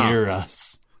 They'll hear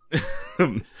us.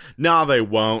 No, they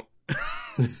won't.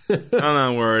 I'm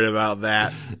not worried about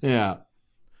that. Yeah.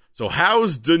 So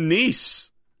how's Denise?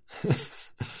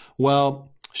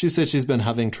 Well, she said she's been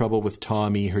having trouble with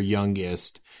Tommy, her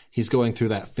youngest. He's going through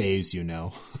that phase, you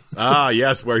know. Ah,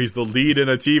 yes, where he's the lead in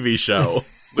a TV show.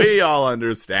 We all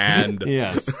understand.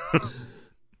 Yes.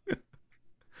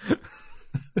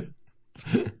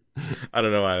 I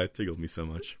don't know why that tickled me so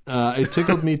much. It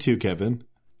tickled me too, Kevin.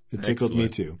 It tickled me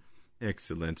too.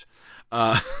 Excellent.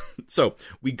 So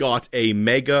we got a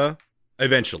mega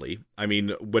eventually. I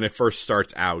mean, when it first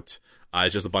starts out,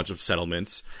 it's just a bunch of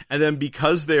settlements. And then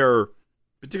because they're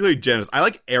particularly generous, I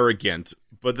like arrogant,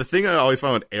 but the thing I always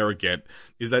find with arrogant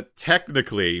is that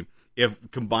technically, if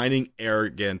combining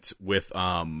arrogant with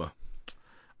the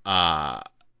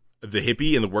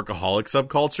hippie and the workaholic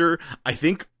subculture, I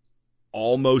think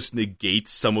almost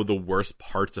negates some of the worst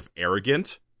parts of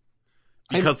arrogant.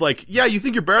 Because, you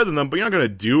think you're better than them, but you're not going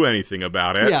to do anything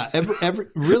about it. Yeah,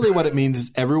 really what it means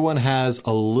is everyone has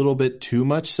a little bit too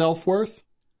much self-worth.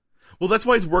 Well, that's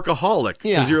why it's workaholic.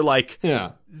 Because you're like,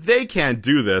 they can't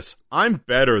do this. I'm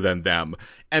better than them.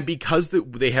 And because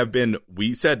they have been,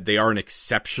 we said they are an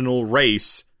exceptional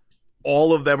race,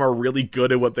 all of them are really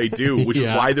good at what they do, which is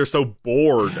why they're so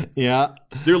bored. Yeah.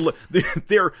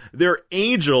 They're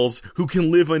angels who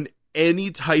can live in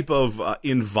any type of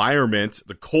environment.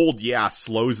 The cold,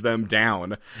 slows them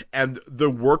down. And the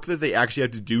work that they actually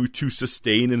have to do to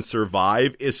sustain and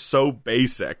survive is so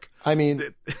basic. I mean,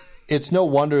 it's no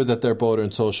wonder that they're bored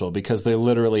and social because they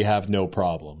literally have no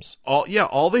problems.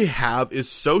 All they have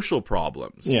is social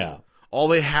problems. Yeah. All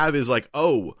they have is like,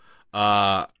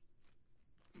 my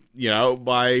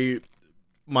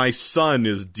son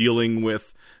is dealing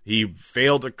with, he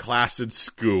failed a class in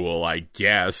school, I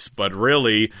guess, but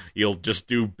really, he'll just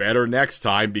do better next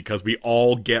time because we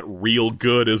all get real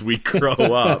good as we grow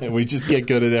up. We just get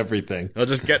good at everything. He'll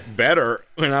just get better.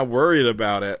 We're not worried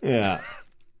about it. Yeah.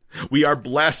 We are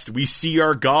blessed. We see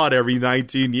our God every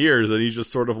 19 years, and he's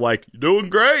just sort of like, you're doing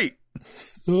great.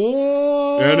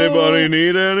 Oh. Anybody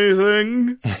need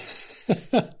anything?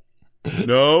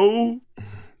 No?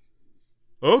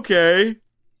 Okay.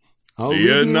 I'll see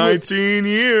you in 19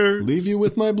 years. Leave you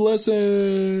with my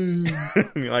blessing.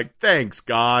 You're like, thanks,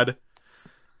 God.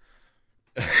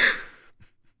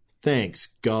 Thanks,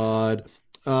 God.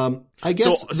 I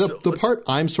guess the part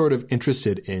I'm sort of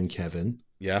interested in, Kevin.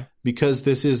 Yeah. Because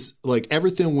this is like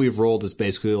everything we've rolled is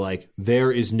basically like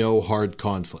there is no hard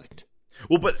conflict.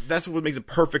 Well, but that's what makes it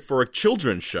perfect for a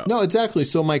children's show. No, exactly.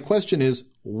 So my question is,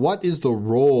 what is the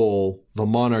role the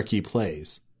monarchy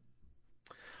plays?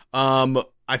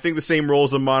 I think the same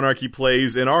roles the monarchy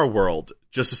plays in our world.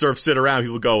 Just to sort of sit around,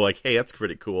 people go like, hey, that's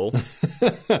pretty cool.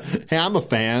 Hey, I'm a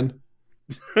fan.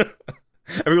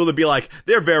 Everyone would be like,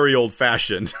 they're very old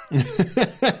fashioned.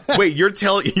 Wait, you're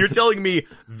telling me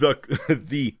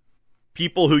the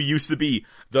people who used to be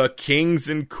the kings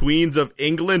and queens of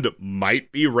England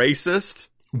might be racist?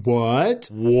 What?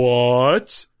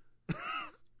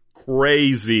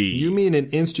 Crazy. You mean an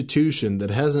institution that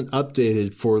hasn't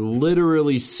updated for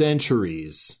literally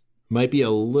centuries might be a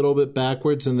little bit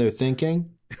backwards in their thinking?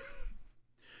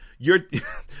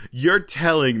 You're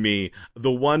telling me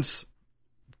the once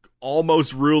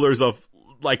almost rulers of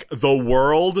like the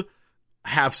world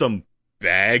have some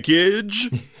baggage.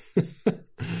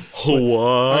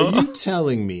 What? Are you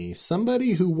telling me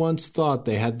somebody who once thought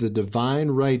they had the divine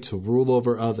right to rule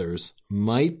over others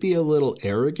might be a little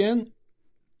arrogant?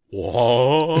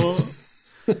 What?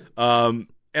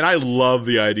 And I love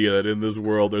the idea that in this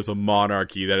world there's a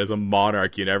monarchy that is a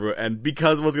monarchy, and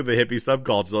because it wasn't the hippie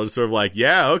subculture, they're just sort of like,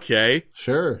 yeah, okay,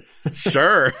 Sure.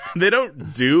 sure. They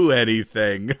don't do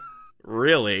anything,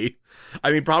 really.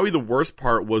 I mean, probably the worst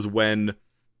part was when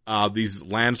these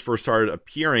lands first started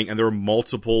appearing, and there were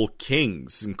multiple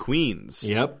kings and queens.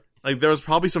 Yep. Like, there was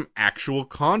probably some actual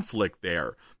conflict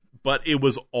there. But it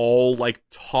was all, like,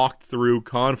 talked through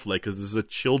conflict because this is a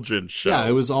children's show. Yeah,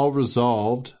 it was all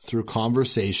resolved through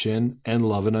conversation and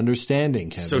love and understanding,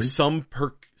 Kevin. So some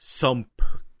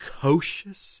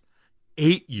precocious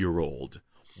 8-year-old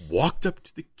walked up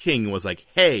to the king and was like,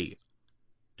 hey,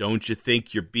 don't you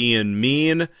think you're being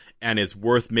mean and it's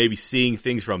worth maybe seeing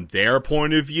things from their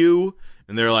point of view?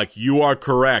 And they're like, you are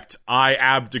correct. I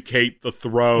abdicate the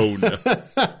throne.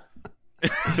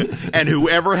 And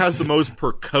whoever has the most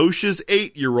precocious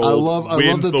 8-year-old I love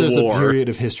that the there's war. a period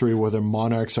of history where the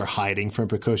monarchs are hiding from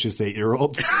precocious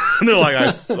 8-year-olds. And they're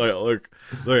like, look,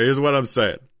 here's what I'm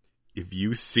saying. If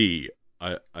you see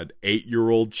an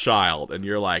 8-year-old child and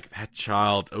you're like, that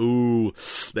child, ooh,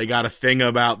 they got a thing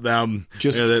about them.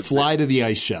 Just fly to the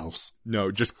ice shelves.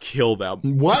 No, just kill them.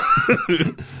 What?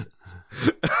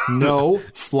 No,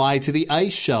 fly to the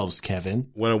ice shelves, Kevin.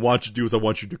 What I want you to do is I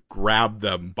want you to grab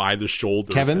them by the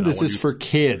shoulders. Kevin, this is for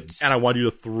kids. And I want you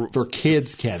to for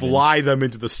kids, Kevin. Fly them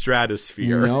into the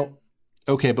stratosphere. No.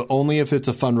 Okay, but only if it's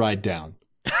a fun ride down.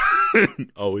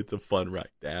 Oh, it's a fun ride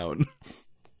down.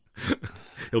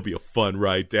 It'll be a fun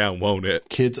ride down, won't it?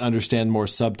 Kids understand more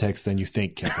subtext than you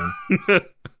think, Kevin.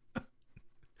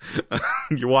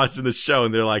 You're watching the show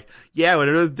and they're like, yeah, when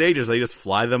it was dangerous, they just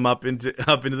fly them up into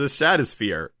the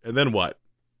stratosphere. And then what?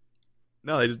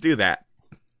 No, they just do that.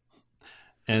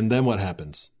 And then what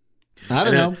happens? I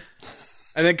don't know.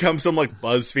 And then comes some like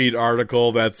BuzzFeed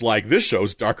article that's like, this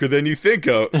show's darker than you think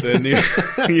than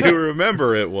you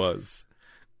remember it was.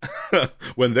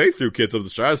 When they threw kids up the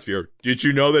stratosphere, did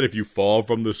you know that if you fall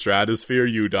from the stratosphere,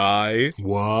 you die?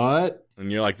 What?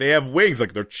 And you're like, they have wings,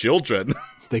 like they're children.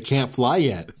 They can't fly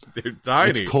yet. They're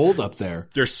tiny. It's cold up there.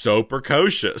 They're so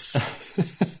precocious.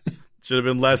 Should have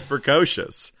been less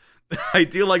precocious. I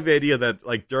do like the idea that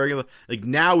like during like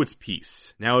now it's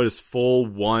peace. Now it is full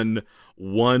one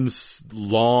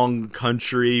long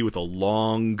country with a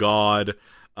long god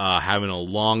having a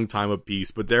long time of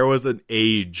peace. But there was an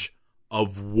age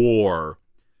of war.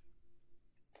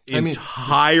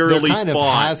 Entirely there kind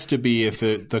fought. Of has to be if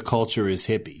the culture is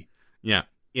hippie. Yeah,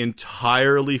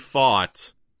 entirely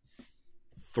fought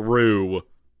through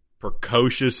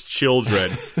precocious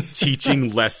children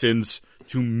teaching lessons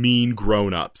to mean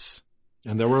grown-ups.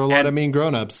 And there were a lot of mean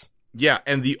grown-ups. Yeah,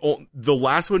 and the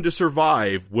last one to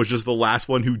survive was just the last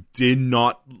one who did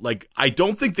not, like, I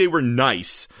don't think they were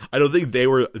nice. I don't think they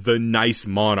were the nice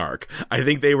monarch. I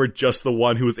think they were just the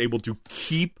one who was able to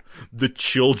keep the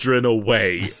children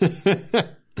away.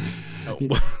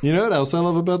 You know what else I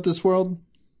love about this world?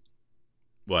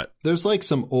 What? There's like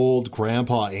some old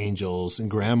grandpa angels and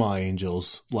grandma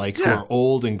angels, like who are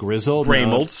old and grizzled.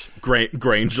 Grangels.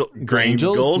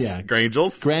 Grangels? Yeah.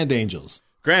 Grangels? Grand angels.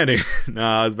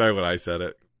 No, it's better when I said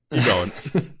it. Keep going.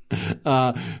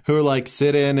 Who are like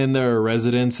sitting in their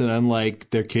residence and then like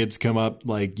their kids come up,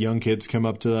 like young kids come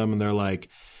up to them and they're like,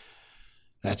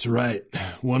 that's right.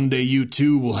 One day you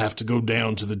too will have to go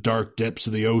down to the dark depths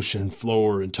of the ocean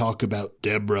floor and talk about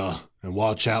Deborah and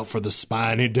watch out for the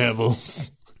spiny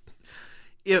devils.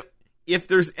 If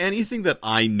there's anything that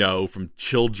I know from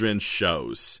children's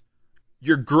shows,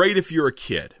 you're great if you're a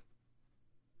kid.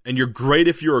 And you're great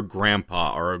if you're a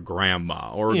grandpa or a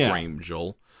grandma or a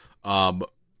grangel.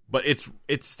 But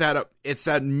it's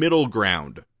that middle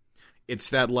ground. It's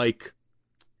that like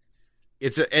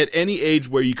it's at any age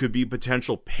where you could be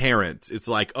potential parents. It's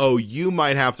like, oh, you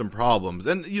might have some problems.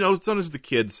 And you know, sometimes with the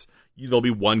kids, there'll be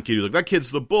one kid who's like, that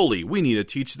kid's the bully. We need to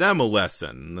teach them a lesson.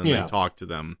 And then they talk to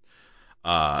them.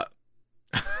 I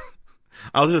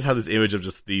also just have this image of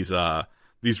just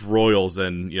these royals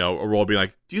and, you know, a royal being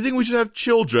like, do you think we should have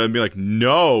children? And be like,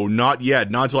 no, not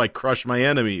yet. Not until I crush my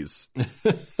enemies.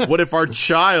 What if our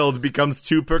child becomes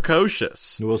too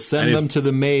precocious? We'll send them to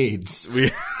the maids.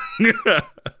 We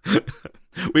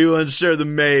will ensure the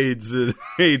maids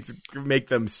make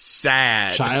them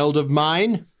sad. Child of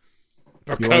mine,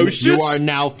 precocious? You are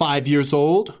now 5 years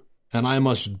old, and I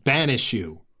must banish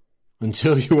you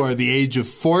until you are the age of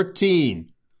 14.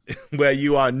 where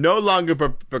you are no longer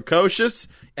precocious,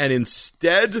 and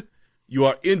instead you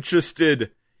are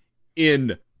interested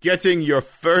in getting your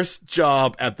first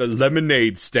job at the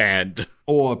lemonade stand.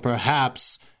 Or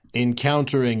perhaps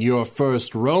encountering your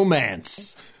first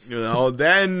romance.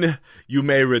 Then you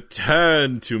may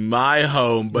return to my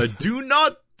home, but do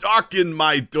not darken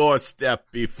my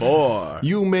doorstep before.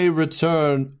 You may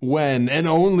return when and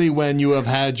only when you have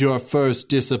had your first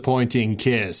disappointing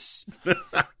kiss.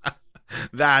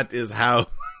 That is how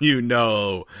you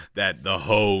know that the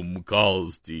home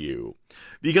calls to you.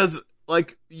 Because,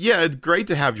 it's great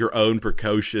to have your own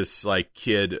precocious,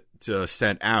 kid to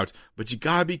send out, but you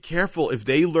gotta be careful. If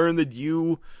they learn that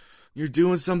you're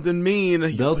doing something mean,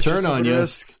 they'll turn on you.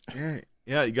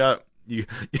 Yeah, you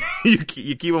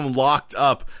keep them locked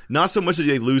up. Not so much that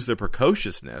they lose their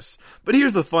precociousness, but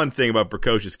here's the fun thing about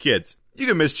precocious kids. You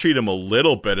can mistreat them a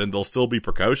little bit and they'll still be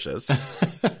precocious.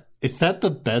 Is that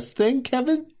the best thing,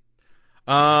 Kevin?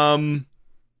 Hang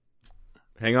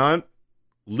on.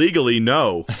 Legally,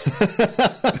 no.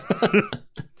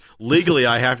 Legally,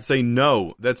 I have to say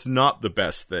no. That's not the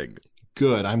best thing.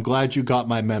 Good. I'm glad you got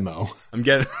my memo. I'm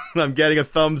getting a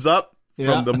thumbs up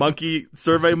from the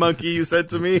survey monkey you sent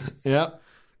to me. Yep.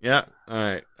 Yeah.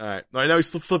 All right. Now he's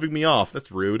still flipping me off.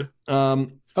 That's rude.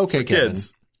 Okay, Kevin.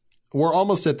 Kids. We're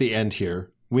almost at the end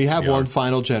here. We have one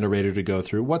final generator to go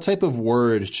through. What type of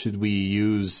word should we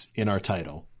use in our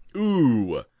title?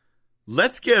 Ooh.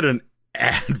 Let's get an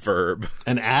adverb.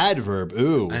 An adverb.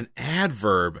 Ooh. An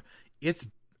adverb. It's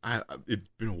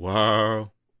been a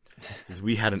while since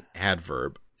we had an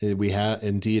adverb.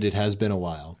 Indeed, it has been a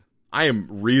while. I am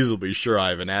reasonably sure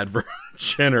I have an adverb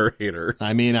generator.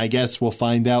 I mean, I guess we'll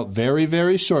find out very,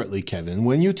 very shortly, Kevin,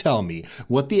 when you tell me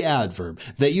what the adverb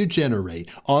that you generate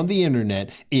on the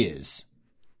internet is.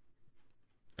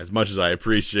 As much as I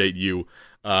appreciate you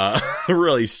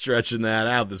really stretching that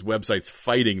out, this website's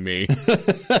fighting me.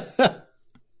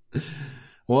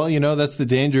 Well, that's the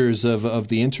dangers of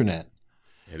the internet.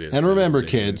 It is. And remember,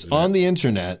 kids, on the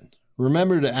internet,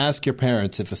 remember to ask your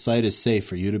parents if a site is safe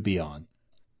for you to be on.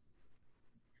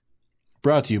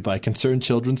 Brought to you by Concerned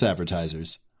Children's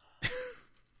Advertisers.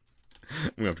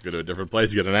 We have to go to a different place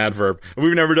to get an adverb.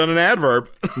 We've never done an adverb.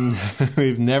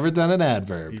 We've never done an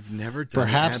adverb. We've never done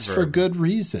Perhaps an adverb. For good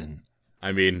reason.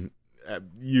 I mean,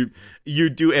 you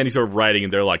do any sort of writing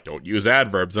and they're like, don't use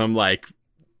adverbs. I'm like...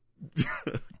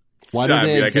 Why do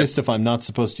they exist if I'm not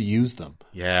supposed to use them?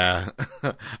 Yeah.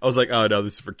 I was like, oh no,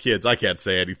 this is for kids. I can't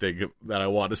say anything that I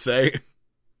want to say.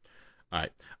 All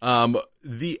right.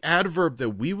 The adverb that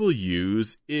we will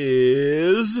use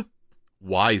is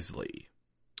wisely.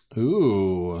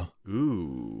 Ooh.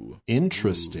 Ooh.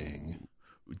 Interesting.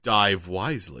 Ooh. Dive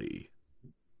wisely.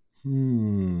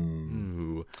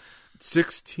 Ooh.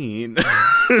 16.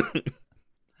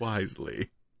 Wisely.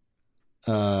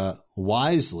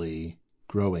 Wisely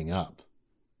growing up.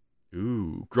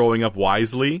 Ooh. Growing up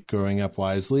wisely? Growing up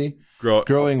wisely?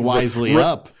 Growing wisely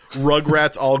up.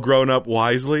 Rugrats all grown up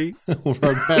wisely?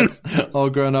 Rugrats all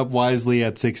grown up wisely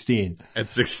at 16. At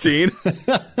 16?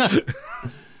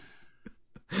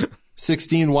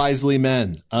 16 wisely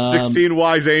men. 16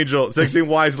 wisely angels.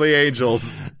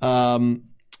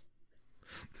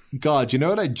 God, you know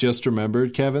what I just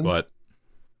remembered, Kevin? What?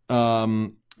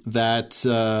 That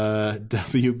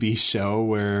WB show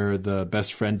where the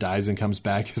best friend dies and comes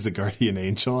back as a guardian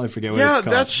angel. I forget what it's called.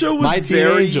 Yeah, that show was My Teen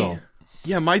Angel.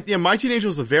 Yeah, My Teen Angel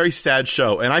is a very sad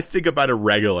show, and I think about it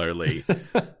regularly.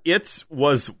 It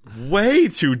was way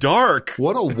too dark.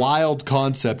 What a wild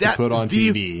concept to put on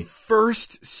TV. The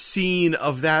first scene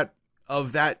of that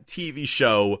TV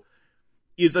show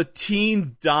is a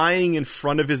teen dying in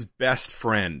front of his best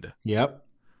friend. Yep.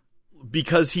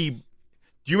 Because do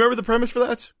you remember the premise for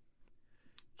that?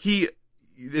 He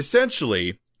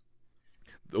essentially,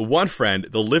 the one friend,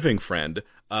 the living friend,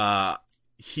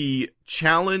 he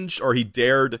challenged or he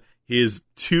dared his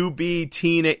to-be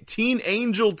teen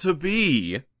angel to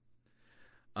be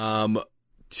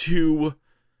to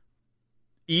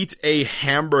eat a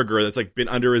hamburger that's been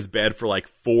under his bed for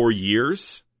 4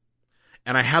 years.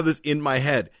 And I have this in my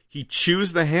head. He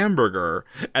chews the hamburger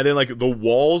and then the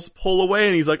walls pull away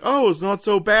and he's like, oh, it's not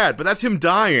so bad. But that's him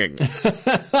dying.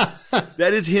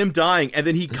 That is him dying. And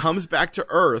then he comes back to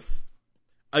Earth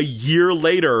a year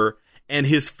later and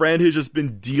his friend has just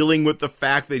been dealing with the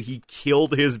fact that he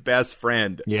killed his best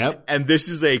friend. Yep. And this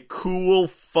is a cool,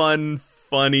 fun,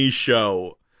 funny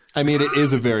show. I mean, it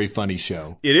is a very funny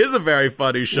show. It is a very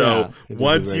funny show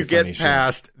once you get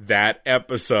past that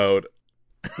episode.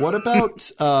 What about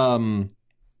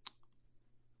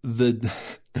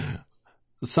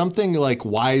something like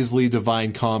Wisely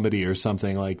Divine Comedy or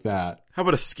something like that? How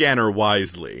about a scanner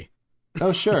wisely?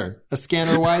 Oh, sure. A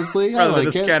scanner wisely? I Rather like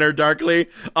than a it. scanner darkly.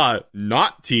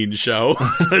 Not teen show.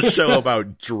 A show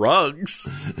about drugs.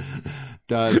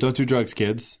 Don't do drugs,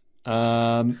 kids.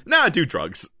 Nah, do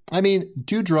drugs. I mean,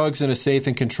 do drugs in a safe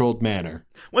and controlled manner.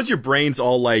 Once your brain's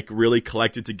all like really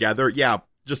collected together, yeah,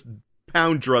 just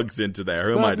pound drugs into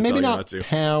there. Who am I to maybe tell you not not to?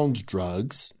 pound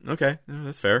drugs. Okay, yeah,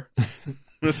 that's fair.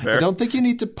 That's fair. I don't think you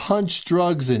need to punch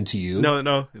drugs into you.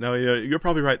 No, you're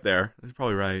probably right there. You're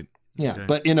probably right. Yeah, Okay.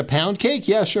 but in a pound cake,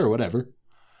 yeah, sure, whatever.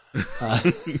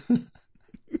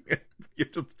 You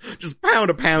just pound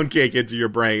a pound cake into your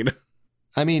brain.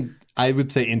 I mean, I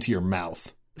would say into your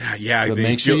mouth. Yeah, But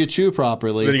make sure you chew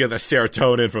properly. Then you get the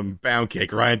serotonin from pound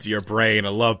cake right into your brain. I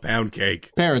love pound cake.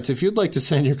 Parents, if you'd like to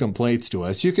send your complaints to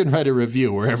us, you can write a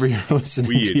review wherever you're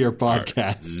listening to your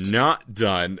podcast. Not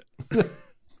done.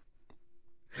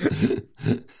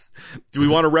 Do we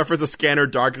want to reference a scanner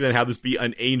darkly and have this be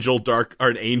an angel dark or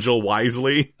an angel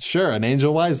wisely? Sure, an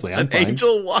angel wisely. I'm fine.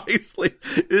 Angel wisely.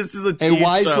 This is a A teen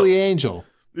wisely show. angel.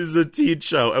 This is a teen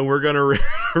show, and we're gonna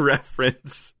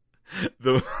reference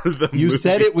the You movie.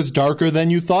 said it was darker than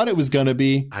you thought it was going to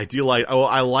be. I do like. Oh,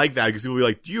 I like that because people will be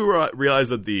like, "Do you realize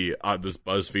that the this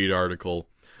BuzzFeed article,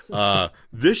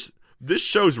 this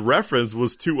show's reference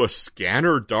was to A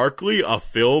Scanner Darkly, a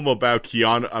film about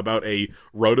about a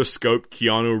rotoscoped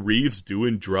Keanu Reeves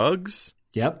doing drugs?"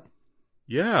 Yep.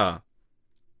 Yeah,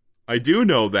 I do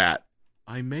know that.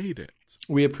 I made it.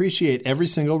 We appreciate every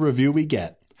single review we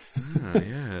get.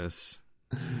 Yes.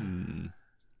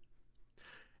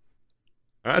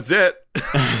 That's it.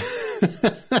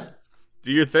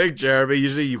 Do your thing, Jeremy.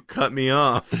 Usually you cut me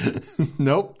off.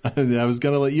 Nope. I was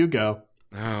going to let you go.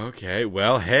 Oh, okay.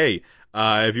 Well, hey,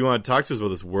 if you want to talk to us about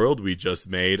this world we just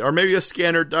made, or maybe A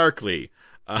Scanner Darkly,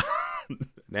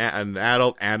 an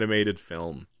adult animated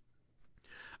film.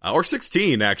 Or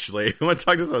 16, actually. If you want to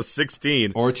talk to us about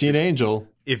 16. Or Teen Angel.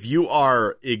 If you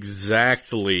are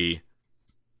exactly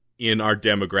in our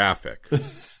demographic,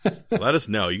 let us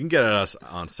know. You can get at us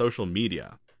on social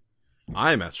media.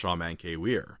 I'm at Strawman K.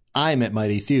 Weir. I'm at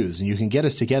Mighty Thews, and you can get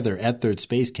us together at Third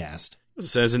Spacecast. It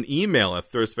says an email at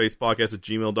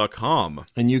thirdspacepodcast@gmail.com.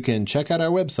 And you can check out our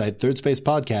website,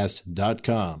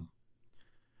 thirdspacepodcast.com.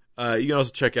 You can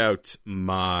also check out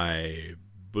my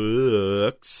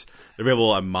books. They're available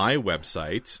on my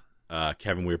website,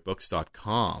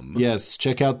 kevinweirbooks.com. Yes,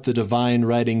 check out the divine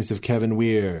writings of Kevin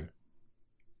Weir.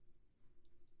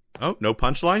 Oh, no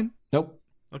punchline? Nope.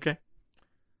 Okay.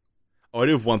 Oh, I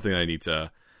do have one thing I need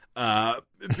to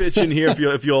pitch in here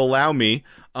if you'll allow me.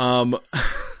 I'm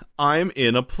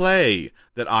in a play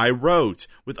that I wrote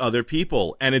with other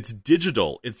people, and it's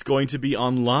digital. It's going to be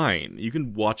online. You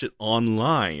can watch it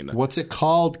online. What's it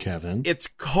called, Kevin? It's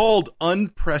called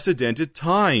Unprecedented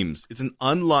Times. It's an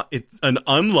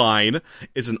online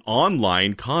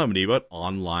comedy about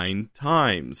online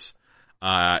times.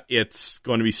 It's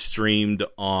going to be streamed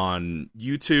on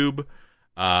YouTube.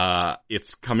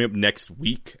 It's coming up next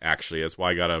week, actually. That's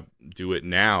why I gotta do it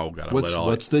now.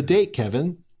 What's the date,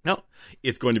 Kevin? No,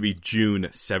 it's going to be June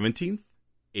 17th,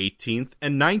 18th,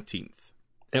 and 19th.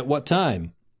 At what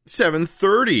time?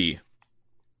 7:30.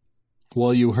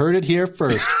 Well, you heard it here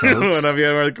first, folks. What have you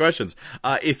other questions?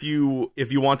 If you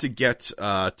want to get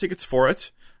tickets for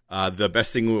it, the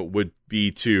best thing would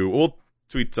be we'll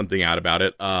tweet something out about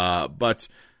it. But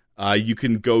you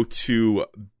can go to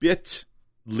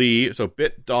bit.ly, so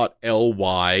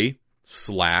bit.ly/FT.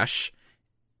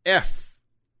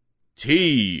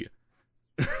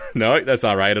 No, that's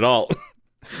not right at all.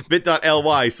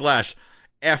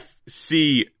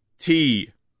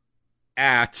 bit.ly/FCT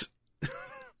at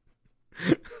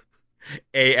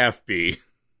AFB.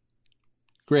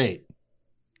 Great.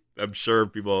 I'm sure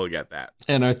people will get that.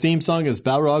 And our theme song is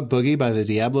Balrog Boogie by the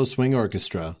Diablo Swing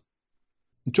Orchestra.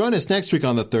 Join us next week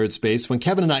on The Third Space when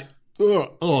Kevin and I...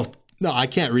 no, I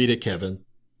can't read it, Kevin.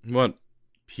 What?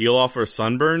 Peel off our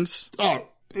sunburns?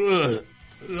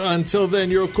 Until then,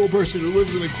 you're a cool person who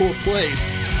lives in a cool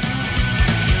place.